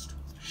mast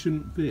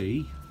shouldn't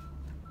be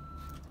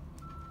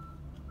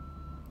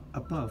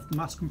above the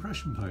mast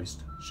compression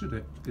post, should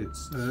it?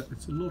 It's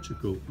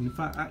illogical. In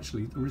fact,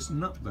 actually, there is a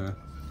nut there,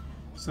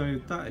 so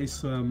that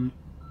is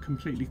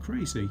completely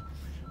crazy.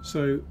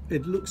 So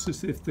it looks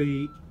as if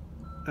the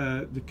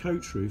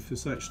coach roof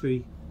has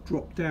actually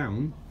dropped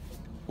down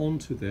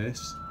onto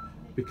this,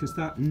 because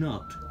that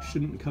nut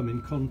shouldn't come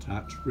in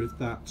contact with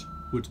that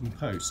wooden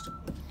post.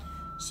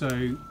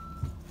 So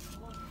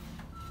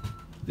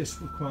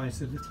this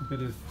requires a little bit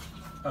of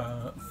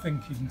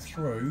thinking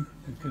through,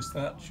 because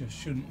that just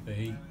shouldn't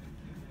be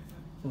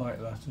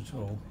like that at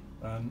all.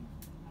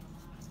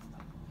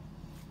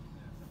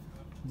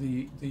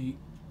 The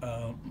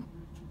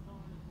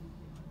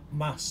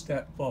mast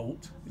step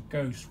bolt, it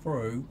goes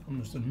through, and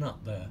there's a nut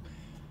there,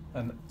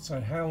 and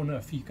so how on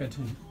earth are you going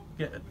to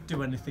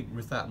do anything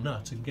with that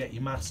nut and get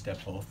your mast step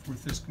off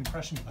with this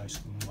compression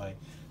post in the way?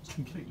 It's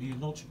completely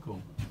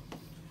illogical.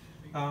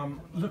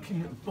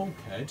 Looking at the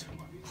bulkhead,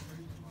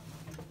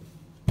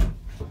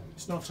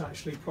 it's not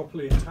actually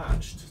properly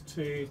attached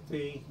to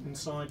the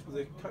inside of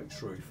the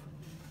coach roof,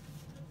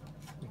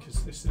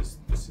 because this is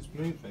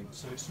moving,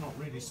 so it's not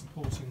really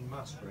supporting the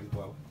mast very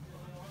well.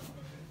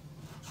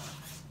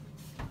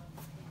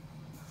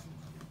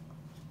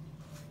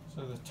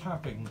 So the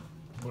tabbing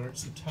where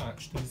it's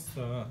attached is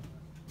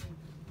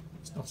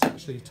it's not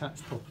actually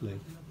attached properly.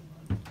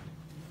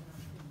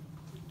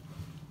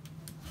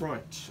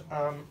 Right,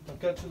 I'm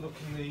going to look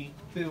in the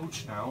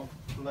bilge now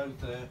below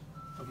the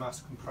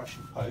mast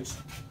compression post.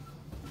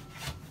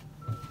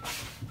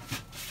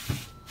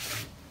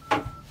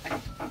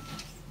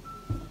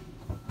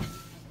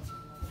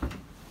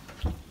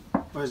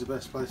 Where's the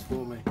best place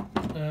for me?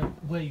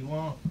 Where you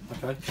are.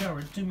 Okay.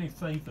 Jared, do me a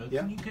favour.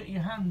 Yeah. Can you get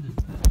your hand in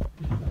there?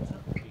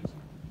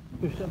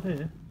 Push up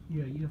here?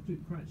 Yeah, you have to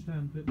crouch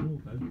down a bit more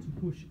though to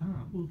push.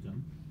 Ah, well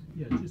done.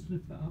 Yeah, just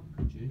lift that up,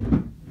 could you?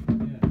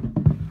 Yeah.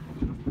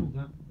 Just pull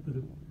that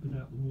bit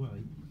out of the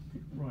way.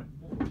 Right,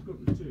 what we've got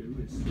to do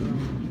is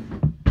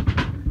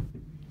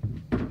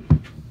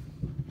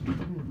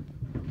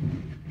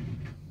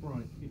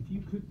right, if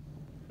you could,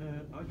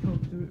 I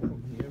can't do it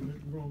from here, I'm at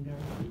the wrong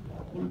angle.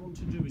 What I want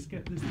to do is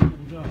get this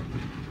pulled up.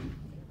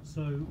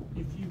 So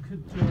if you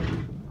could,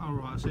 Oh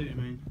right, I see what you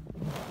mean.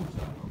 push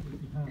that up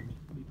with your hand,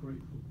 I'd be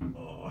grateful.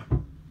 Oh.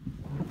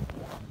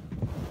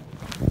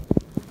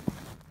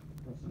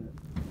 That's it.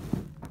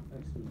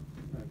 Excellent.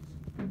 Thanks.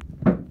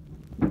 Great.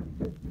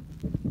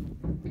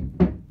 Okay.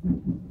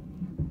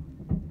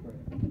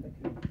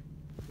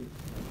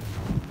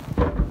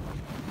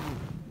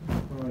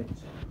 Right.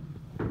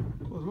 Well,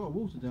 there's a lot of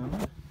water down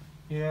there.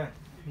 Yeah.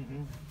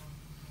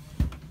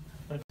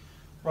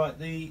 Right,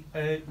 the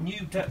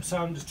new depth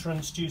sounder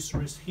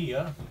transducer is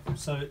here,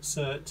 so it's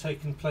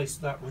taken place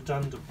of that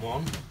redundant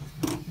one.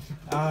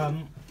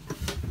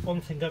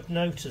 One thing I've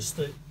noticed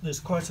that there's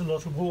quite a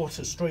lot of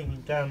water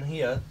streaming down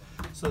here,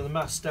 so the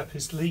mast step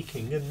is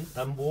leaking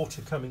and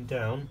water coming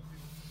down.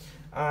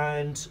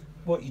 And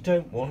what you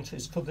don't want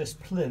is for this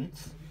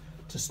plinth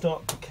to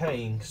start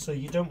decaying, so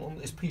you don't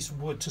want this piece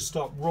of wood to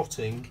start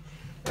rotting.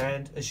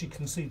 And as you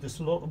can see, there's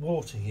a lot of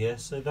water here,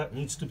 so that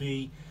needs to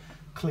be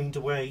cleaned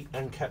away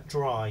and kept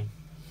dry.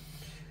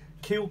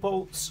 Keel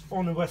bolts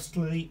on a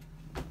Westerly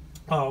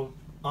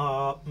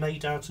are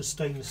made out of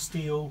stainless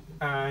steel,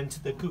 and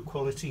they're good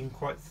quality and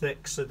quite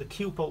thick, so the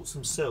keel bolts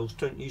themselves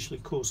don't usually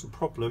cause a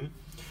problem.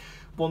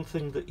 One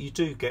thing that you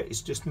do get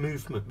is just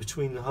movement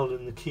between the hull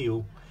and the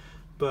keel,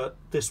 but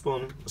this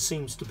one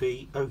seems to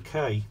be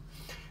okay.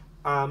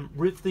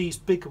 With these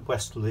bigger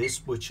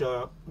Westerlies, which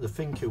are the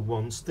fin keel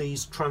ones,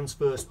 these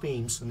transverse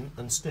beams and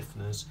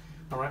stiffeners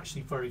are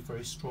actually very,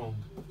 very strong.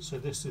 So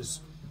this has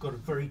got a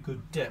very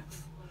good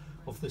depth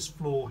of this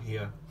floor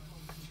here.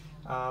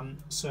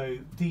 So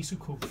these are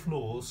called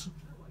floors,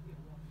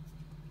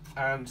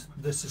 and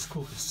this is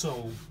called the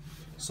sole.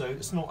 So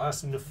it's not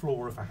as in the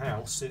floor of a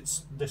house,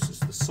 this is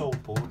the sole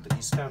board that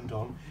you stand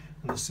on,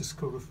 and this is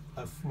called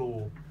a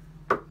floor.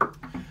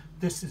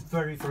 This is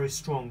very, very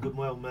strong and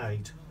well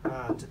made,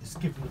 and it's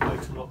given the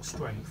boat a lot of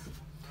strength.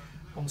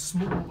 On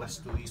smaller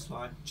Westerlies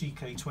like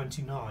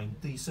GK29,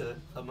 these are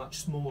much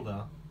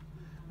smaller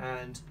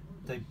and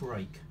they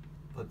break,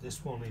 but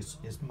this one is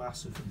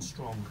massive and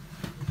strong.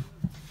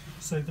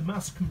 So the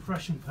mast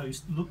compression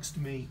post looks to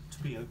me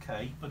to be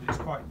okay, but it's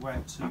quite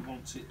wet, so you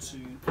want it to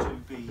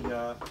be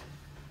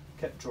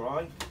kept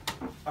dry.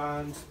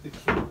 And the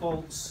keel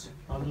bolts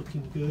are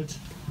looking good.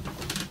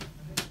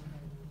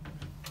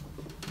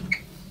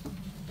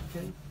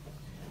 Okay,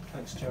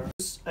 thanks Jared.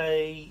 It's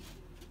a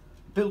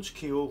bilge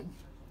keel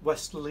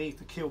Westerly,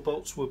 the keel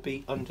bolts will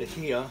be under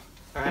here,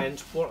 and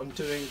what I'm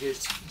doing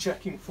is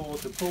checking for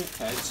the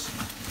bulkheads,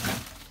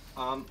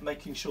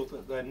 making sure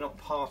that they're not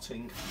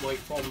parting away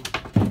from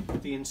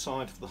the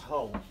inside of the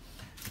hull.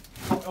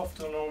 Quite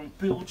often on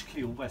bilge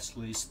keel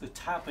Westleys, the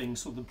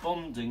tabbings or the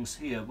bondings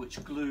here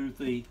which glue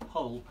the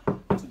hull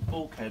to the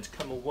bulkhead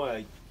come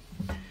away,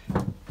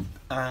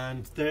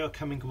 and they are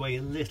coming away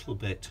a little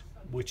bit,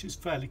 which is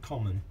fairly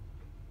common,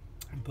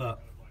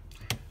 but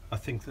I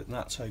think that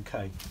that's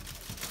okay.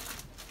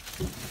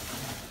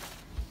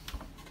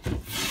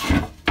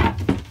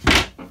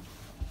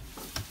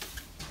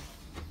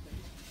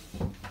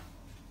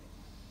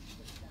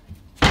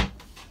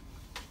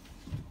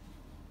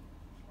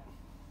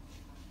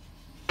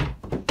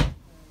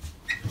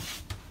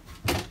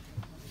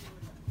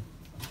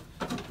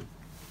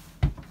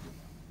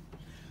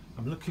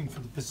 I'm looking for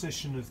the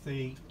position of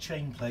the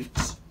chain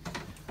plates.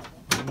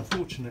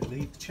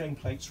 Unfortunately, the chain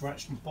plates are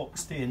actually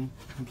boxed in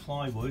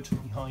plywood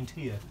behind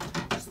here.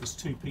 There's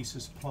two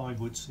pieces of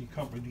plywood, so you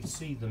can't really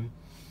see them.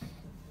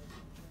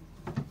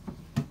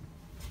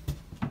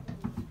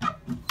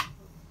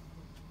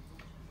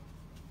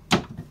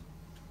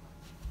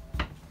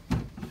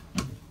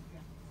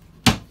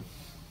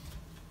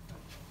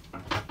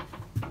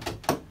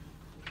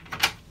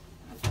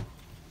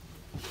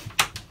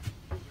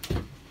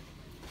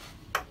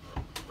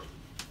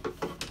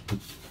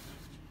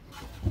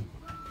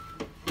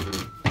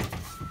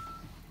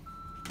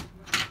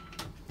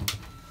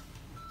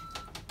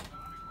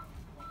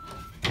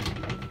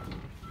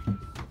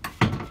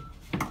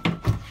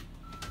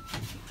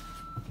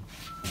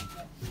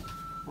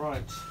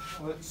 Right,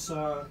 let's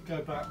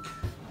go back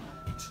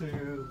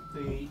to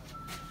the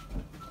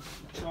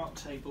chart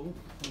table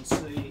and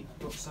see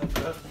what's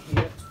under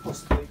here,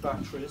 possibly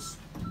batteries.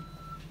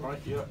 Right,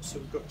 yeah, so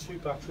we've got two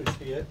batteries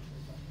here,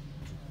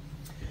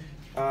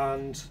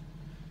 and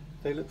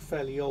they look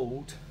fairly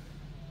old,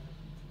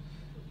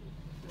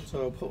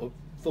 so I'll put a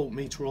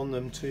voltmeter on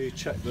them to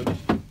check them.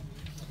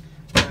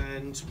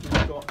 And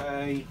we've got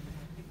a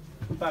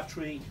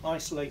battery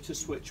isolator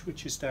switch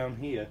which is down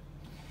here.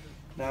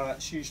 Now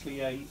that's usually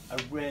a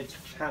red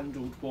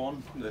handled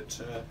one that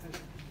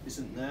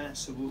isn't there,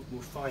 so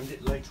we'll find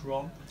it later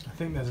on. I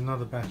think there's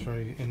another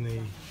battery in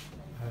the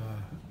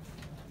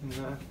In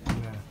there.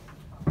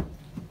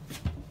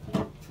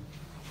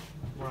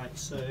 Right,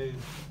 so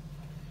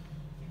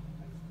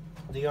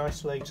the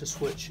isolator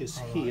switch is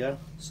here,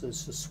 so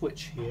there's a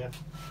switch here.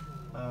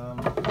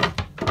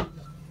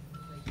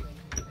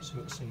 So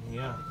it's in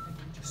here,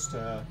 just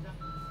a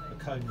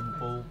cone and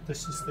ball.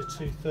 This is the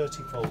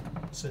 230 volt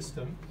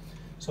system.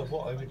 So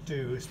what I would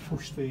do is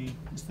push is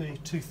the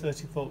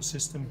 230 volt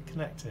system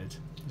connected?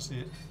 Is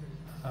it?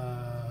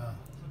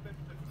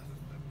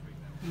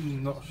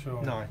 Not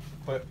sure. No,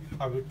 but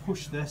I would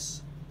push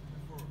this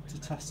to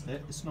test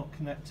it. It's not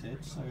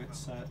connected, so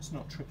it's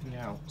not tripping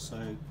out.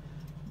 So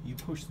you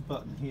push the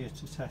button here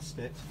to test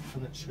it,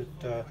 and it should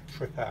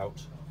trip out.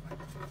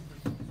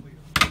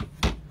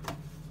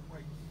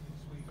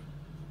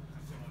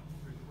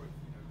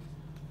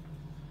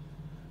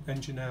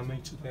 Engine hour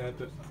meter there,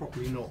 but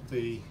probably not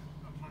the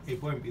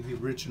it won't be the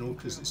original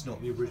because it's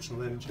not the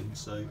original engine,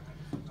 so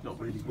it's not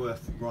really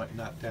worth writing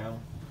that down.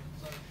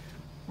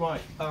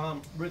 Right,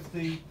 with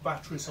the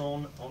batteries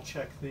on, I'll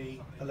check the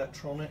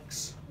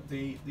electronics.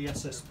 The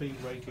SSB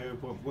radio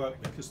won't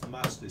work because the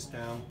mast is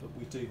down, but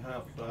we do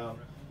have a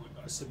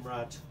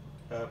SIMRAD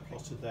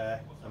plotter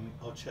there, and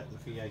I'll check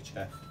the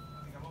VHF.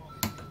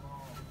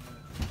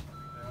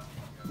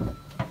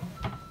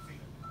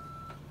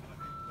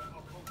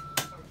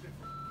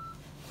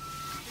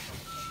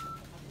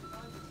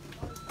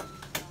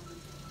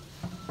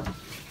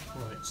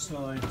 Right,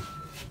 so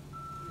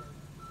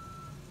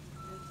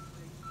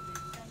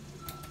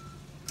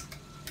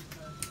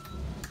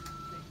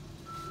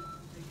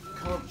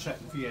can't check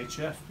the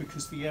VHF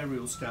because the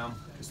aerial's down,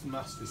 because the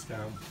mast is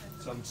down,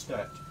 it's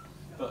unstepped,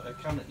 but I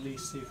can at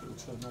least see if it will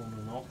turn on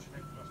or not,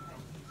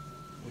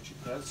 which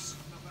it does.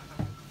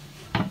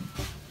 I'm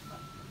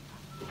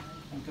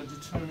going to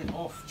turn it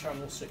off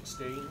channel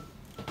 16.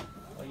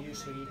 I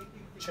usually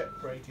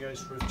check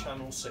radios for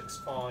channel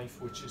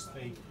 6.5, which is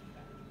the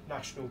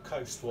National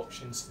Coast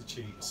Watch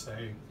Institute, so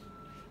it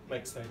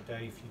makes their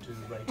day if you do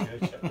a radio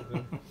check with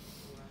them,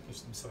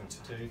 gives them something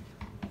to do.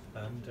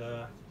 And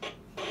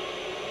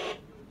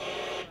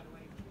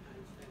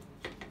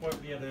won't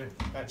be able to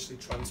actually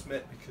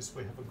transmit because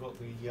we haven't got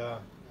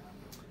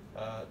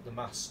the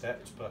mast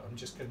stepped, but I'm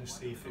just going to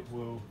see if it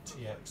will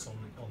TX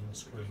on the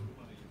screen.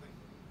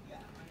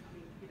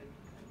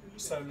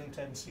 Solent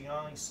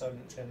NCI,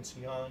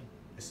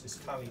 this is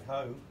tally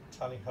ho,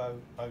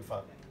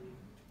 over.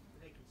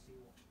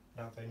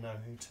 Now they know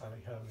who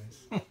tally ho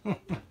is.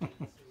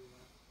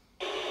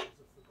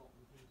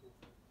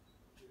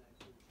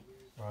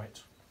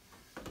 Right.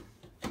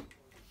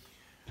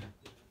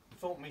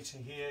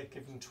 Voltmeter here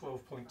giving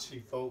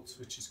 12.2 volts,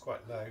 which is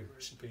quite low.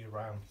 It should be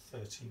around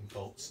 13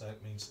 volts, so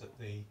it means that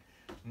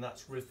and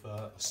that's with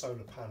a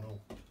solar panel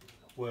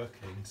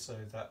working, so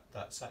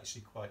that's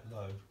actually quite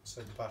low.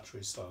 So the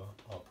batteries are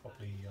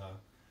probably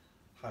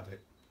had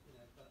it.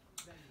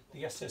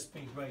 The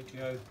SSB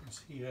radio is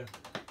here,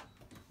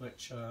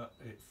 which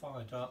it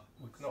fired up.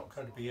 We're not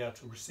going to be able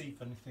to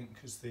receive anything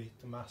because the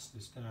mast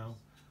is down,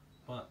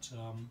 but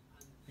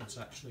it's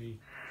actually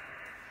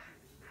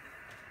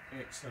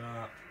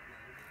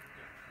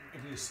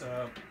it is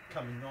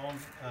coming on,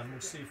 and we'll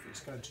see if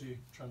it's going to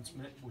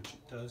transmit, which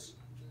it does.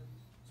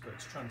 So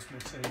it's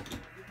transmitting.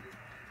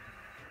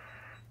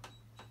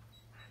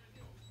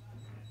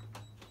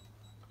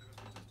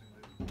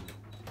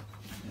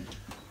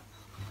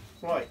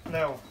 Right,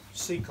 now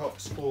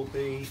seacocks for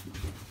the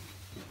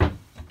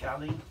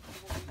galley.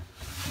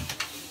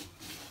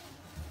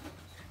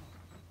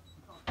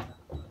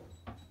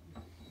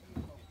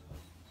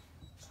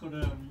 It's got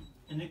a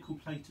nickel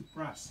plated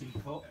brass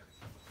seacock,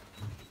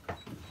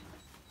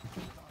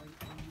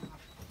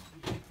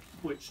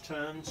 which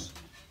turns,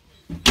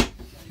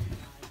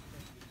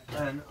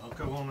 and I'll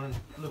go on and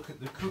look at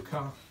the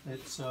cooker.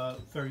 It's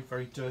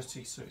very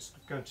dirty, so it's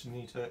going to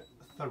need a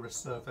thorough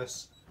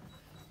service.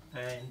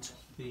 And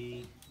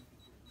you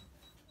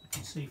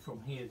can see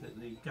from here that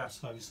the gas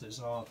hoses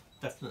are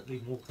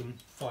definitely more than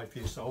 5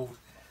 years old,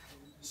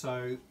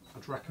 so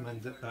I'd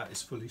recommend that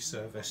is fully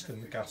serviced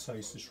and the gas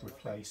hose is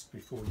replaced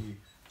before you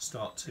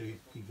start to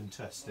even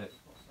test it.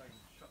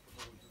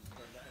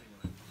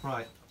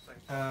 Right,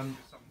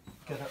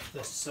 get up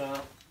this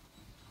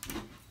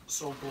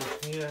saw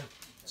board here.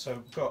 So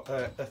we've got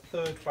a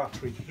third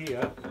battery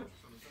here,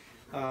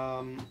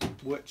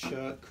 which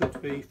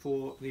could be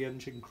for the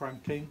engine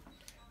cranking,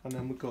 and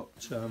then we've got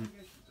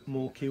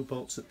more keel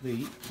bolts at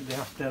the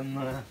aft end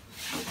there,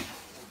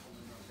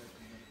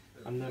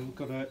 and then we've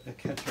got a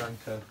kedge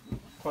anchor,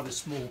 quite a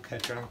small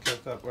kedge anchor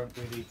that won't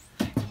really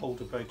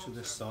hold a boat of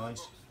this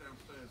size.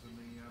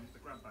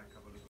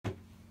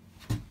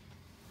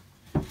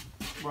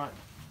 Right,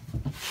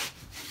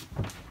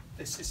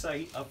 this is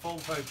a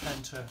Volvo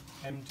Penta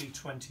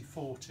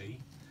MD2040,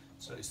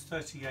 so it's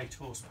 38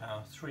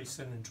 horsepower,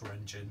 3-cylinder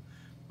engine,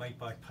 made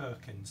by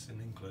Perkins in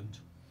England.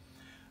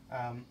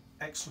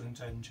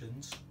 Excellent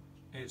engines.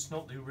 It's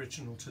not the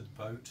original to the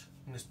boat,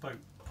 and this boat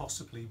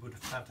possibly would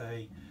have had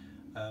a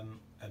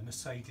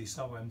Mercedes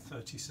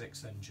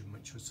OM36 engine,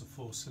 which was a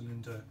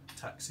 4-cylinder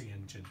taxi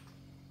engine.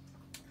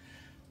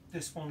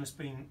 This one has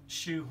been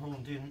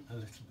shoehorned in a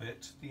little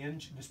bit. The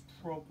engine is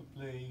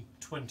probably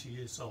 20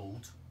 years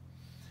old.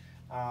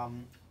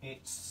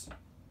 It's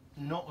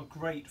not a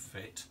great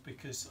fit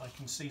because I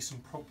can see some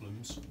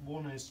problems.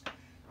 One is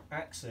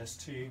access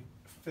to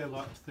fill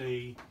up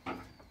the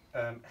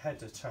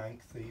header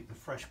tank, the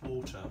fresh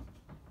water,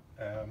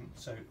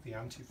 so the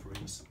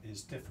antifreeze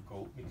is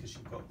difficult because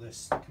you've got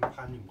this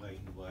companionway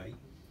in the way,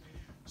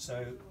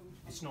 so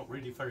it's not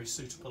really a very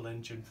suitable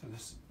engine for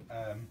this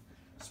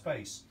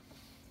space.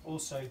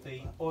 Also,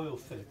 the oil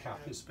filler cap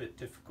is a bit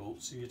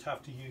difficult, so you'd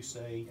have to use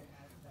a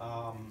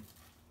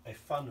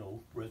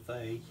funnel with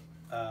a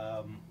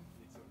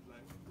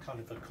kind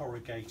of a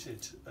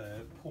corrugated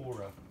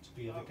pourer to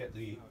be able to get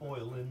the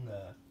oil in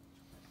there.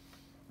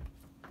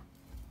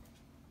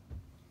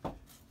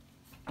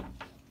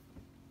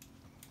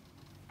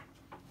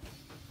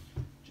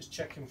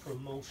 checking for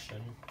emulsion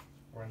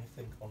or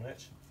anything on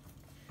it.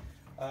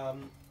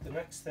 The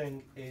next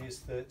thing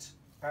is that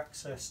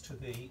access to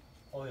the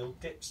oil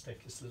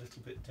dipstick is a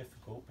little bit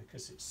difficult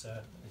because it's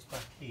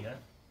back here.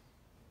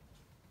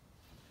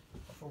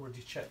 I've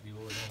already checked the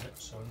oil on it,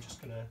 so I'm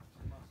just going to.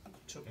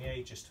 It took me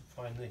ages to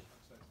find the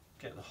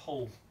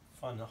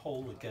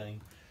hole again.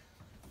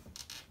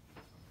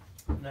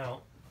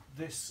 Now,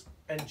 this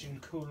engine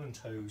coolant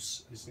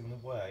hose is in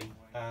the way,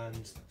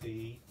 and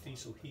the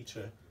diesel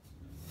heater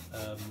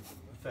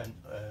vent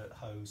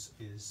hose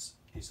is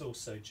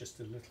also just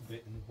a little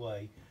bit in the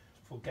way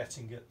for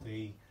getting at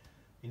the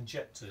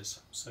injectors.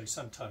 So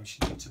sometimes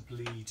you need to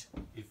bleed,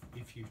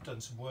 if you've done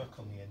some work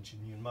on the engine,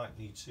 you might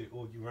need to,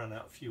 or you ran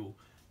out of fuel,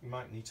 you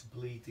might need to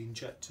bleed the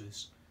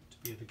injectors to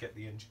be able to get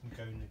the engine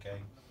going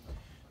again.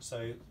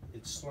 So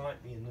it's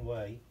slightly in the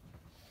way.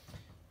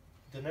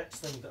 The next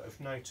thing that I've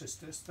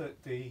noticed is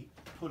that the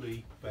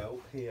pulley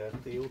belt here,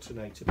 the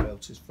alternator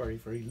belt, is very,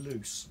 very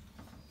loose.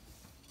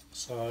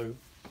 So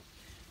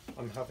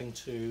I'm having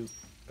to,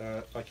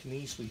 I can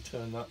easily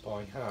turn that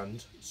by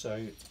hand.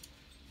 So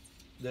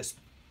this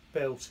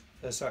belt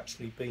has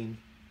actually been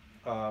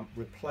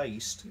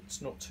replaced.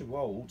 It's not too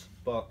old,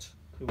 but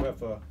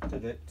whoever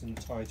did it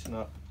didn't tighten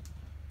up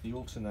the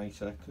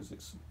alternator because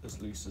it's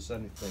as loose as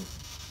anything.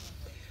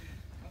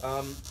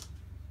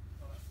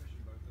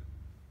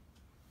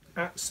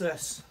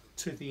 Access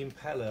to the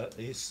impeller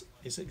is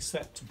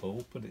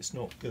acceptable, but it's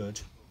not good,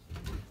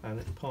 and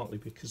it's partly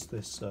because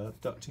this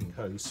ducting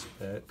hose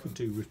could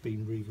do with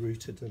being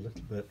rerouted a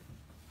little bit.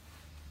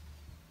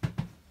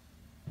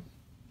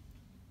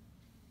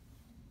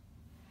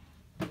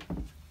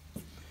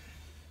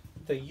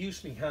 They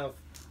usually have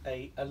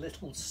a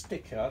little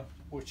sticker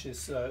which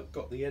has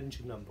got the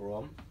engine number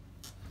on,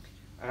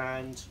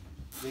 and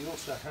they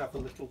also have a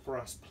little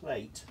brass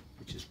plate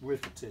which is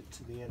riveted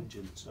to the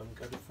engine, so I'm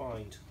going to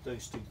find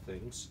those two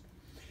things.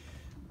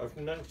 I've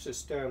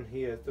noticed down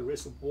here there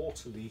is a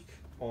water leak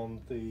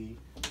on the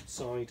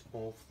side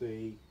of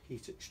the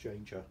heat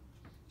exchanger,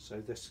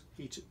 so this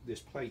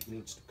plate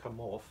needs to come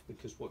off,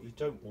 because what you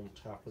don't want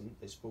to happen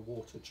is for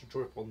water to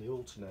drip on the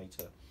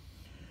alternator.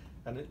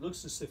 And it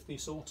looks as if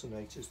this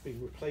alternator has been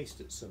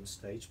replaced at some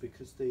stage,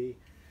 because the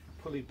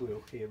pulley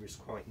wheel here is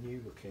quite new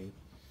looking.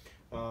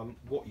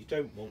 What you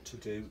don't want to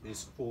do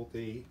is for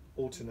the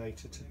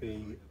alternator to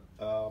be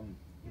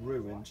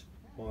ruined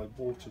by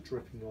water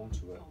dripping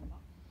onto it.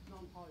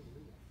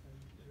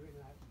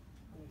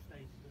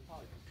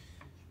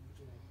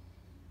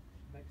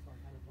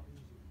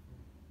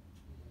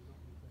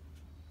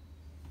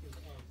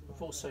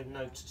 I've also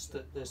noticed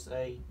that there's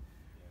an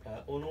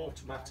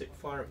automatic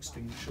fire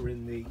extinguisher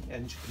in the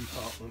engine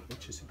compartment,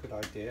 which is a good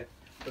idea,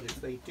 but if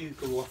they do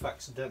go off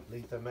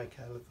accidentally, they make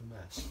a hell of a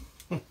mess.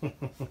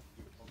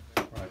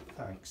 Right,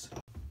 thanks.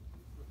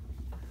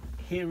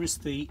 Here is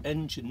the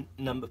engine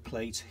number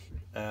plate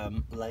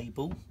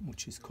label,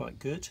 which is quite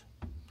good,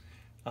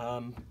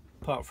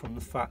 apart from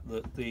the fact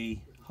that the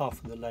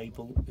half of the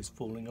label is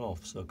falling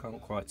off, so I can't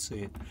quite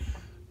see it,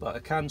 but I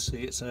can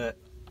see it's an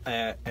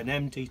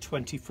MD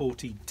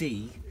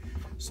 2040D,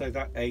 so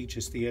that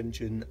ages the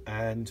engine,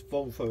 and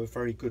Volvo are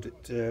very good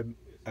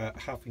at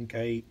having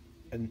a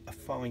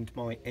find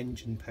my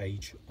engine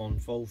page on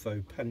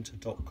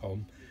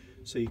volvopenta.com,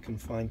 so you can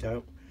find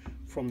out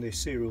from their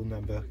serial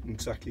number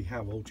exactly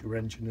how old your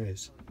engine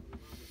is.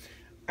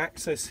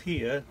 Access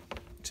here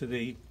to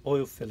the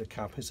oil filler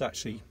cap is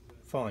actually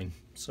fine,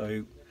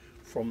 so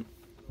from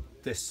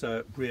this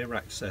rear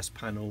access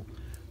panel,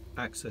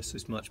 access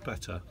is much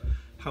better.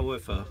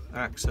 However,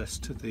 access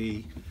to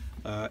the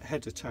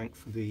header tank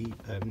for the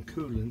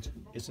coolant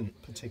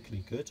isn't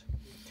particularly good.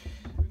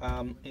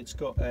 It's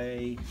got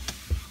a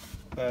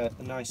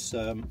nice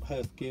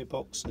Hearth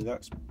gearbox, so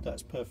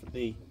that's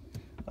perfectly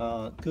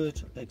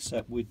good,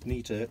 except we'd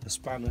need a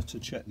spanner to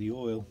check the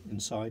oil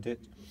inside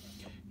it.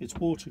 It's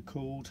water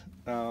cooled.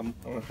 I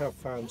have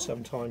found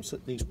sometimes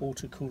that these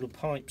water cooler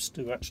pipes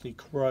do actually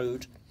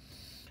corrode,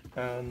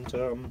 and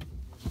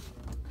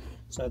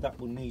so that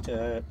will need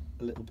a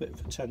little bit of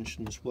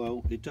attention as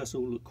well. It does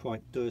all look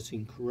quite dirty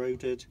and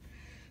corroded.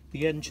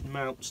 The engine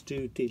mounts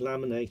do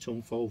delaminate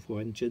on Volvo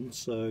engines,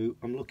 so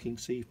I'm looking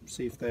to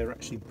see if they're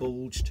actually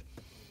bulged.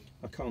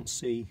 I can't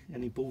see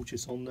any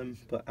bulges on them,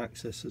 but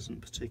access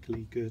isn't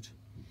particularly good.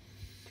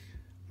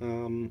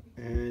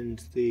 And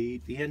the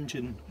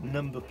engine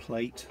number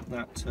plate,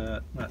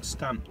 that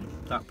stamp,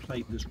 that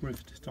plate that's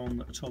riveted on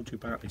that I told you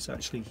about, is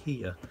actually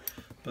here,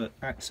 but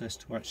access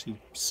to actually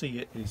see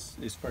it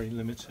is very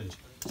limited.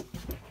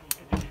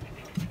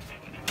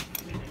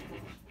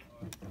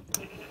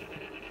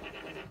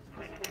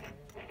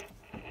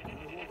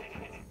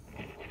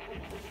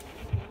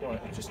 Right,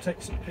 I'll just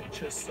take some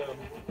pictures,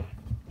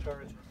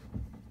 Jared.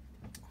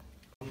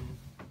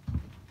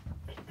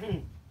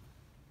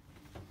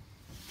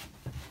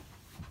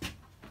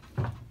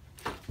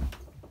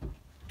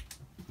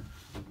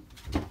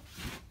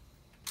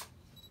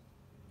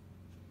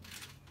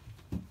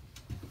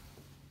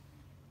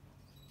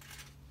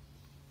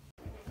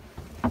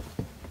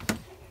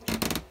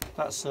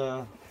 That's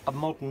a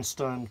modern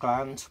stern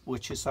gland,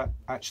 which is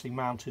actually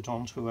mounted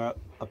onto a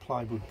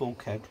plywood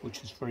bulkhead,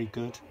 which is very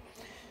good.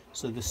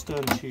 So the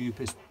stern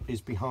tube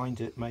is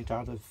behind it, made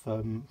out of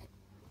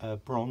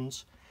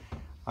bronze.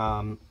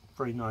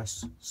 Very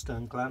nice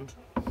stern gland.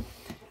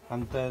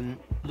 And then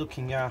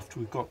looking aft,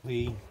 we've got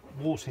the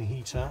water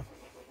heater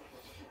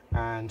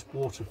and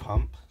water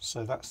pump.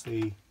 So that's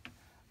the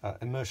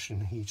immersion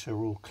heater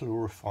or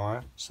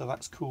calorifier. So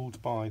that's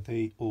cooled by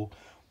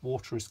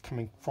water is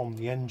coming from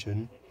the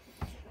engine,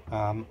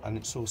 and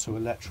it's also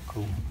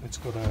electrical. It's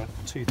got a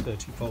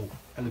 230 volt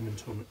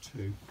element on it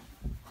too.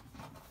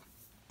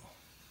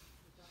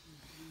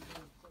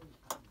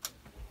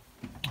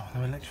 Oh,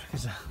 how electric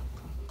is that?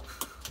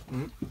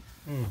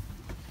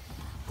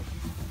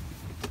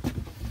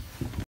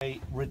 A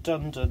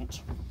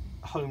redundant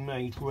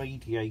homemade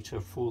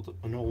radiator for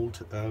an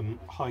old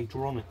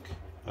hydronic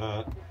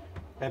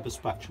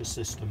Eberspacher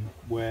system,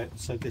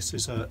 so this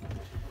is a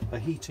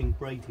heating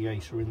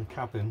radiator in the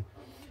cabin.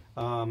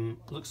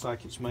 Looks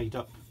like it's made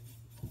up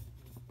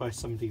by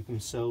somebody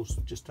themselves,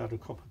 just out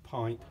of copper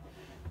pipe,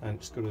 and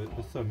it's got a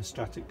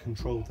thermostatic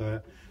control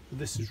there. But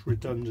this is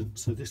redundant,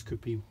 so this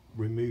could be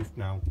removed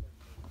now.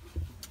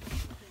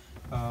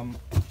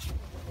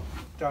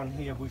 Down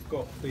here we've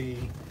got the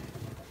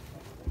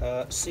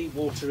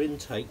seawater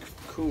intake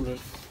coolant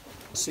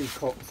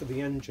seacock for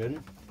the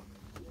engine,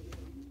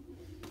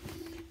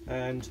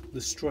 and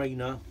the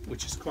strainer,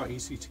 which is quite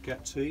easy to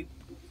get to.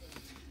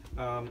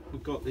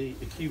 We've got the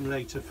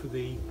accumulator for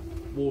the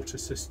water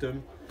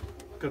system,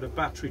 got a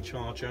battery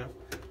charger.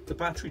 The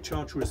battery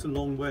charger is a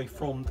long way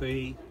from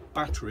the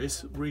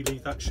batteries. Really,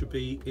 that should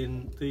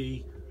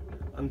be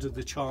under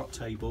the chart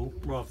table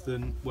rather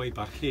than way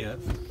back here,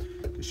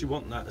 because you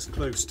want that as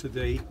close to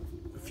the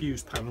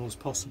fuse panel as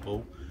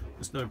possible.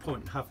 There's no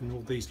point in having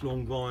all these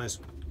long wires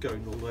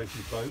going all over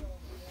the boat.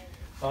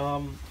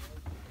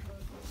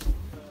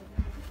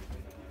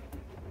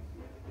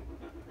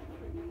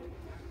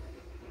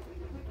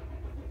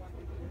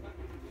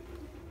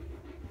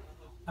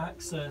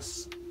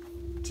 Access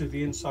to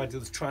the inside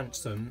of the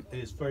transom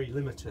is very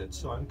limited,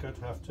 so I'm going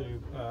to have to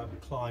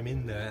climb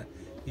in there.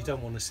 You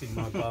don't want to see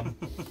my bum.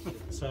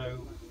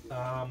 So,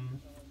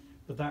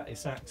 but that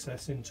is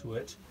access into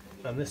it,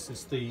 and this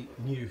is the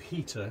new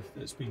heater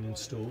that's been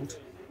installed.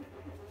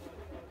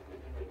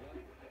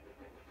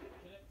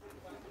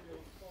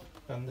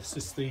 And this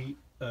is the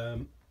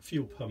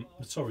fuel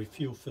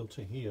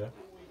filter here,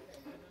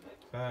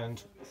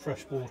 and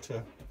fresh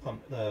water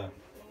pump there.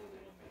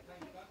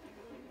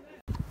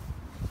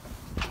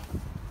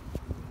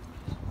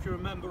 If you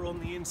remember, on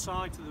the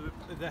inside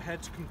of the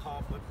head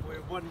compartment,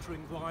 we're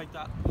wondering why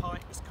that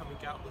pipe is coming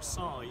out the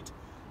side.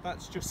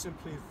 That's just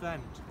simply a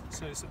vent.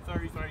 So it's a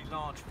very, very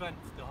large vent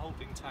for the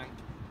holding tank,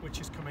 which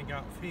is coming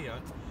out of here.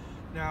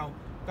 Now,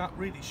 that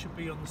really should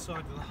be on the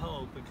side of the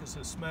hull because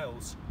it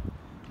smells.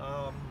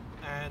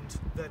 And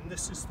then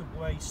this is the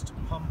waste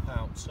pump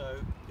out, so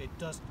it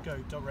doesn't go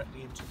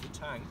directly into the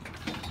tank.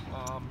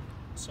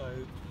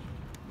 So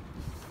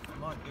I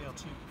might be able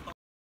to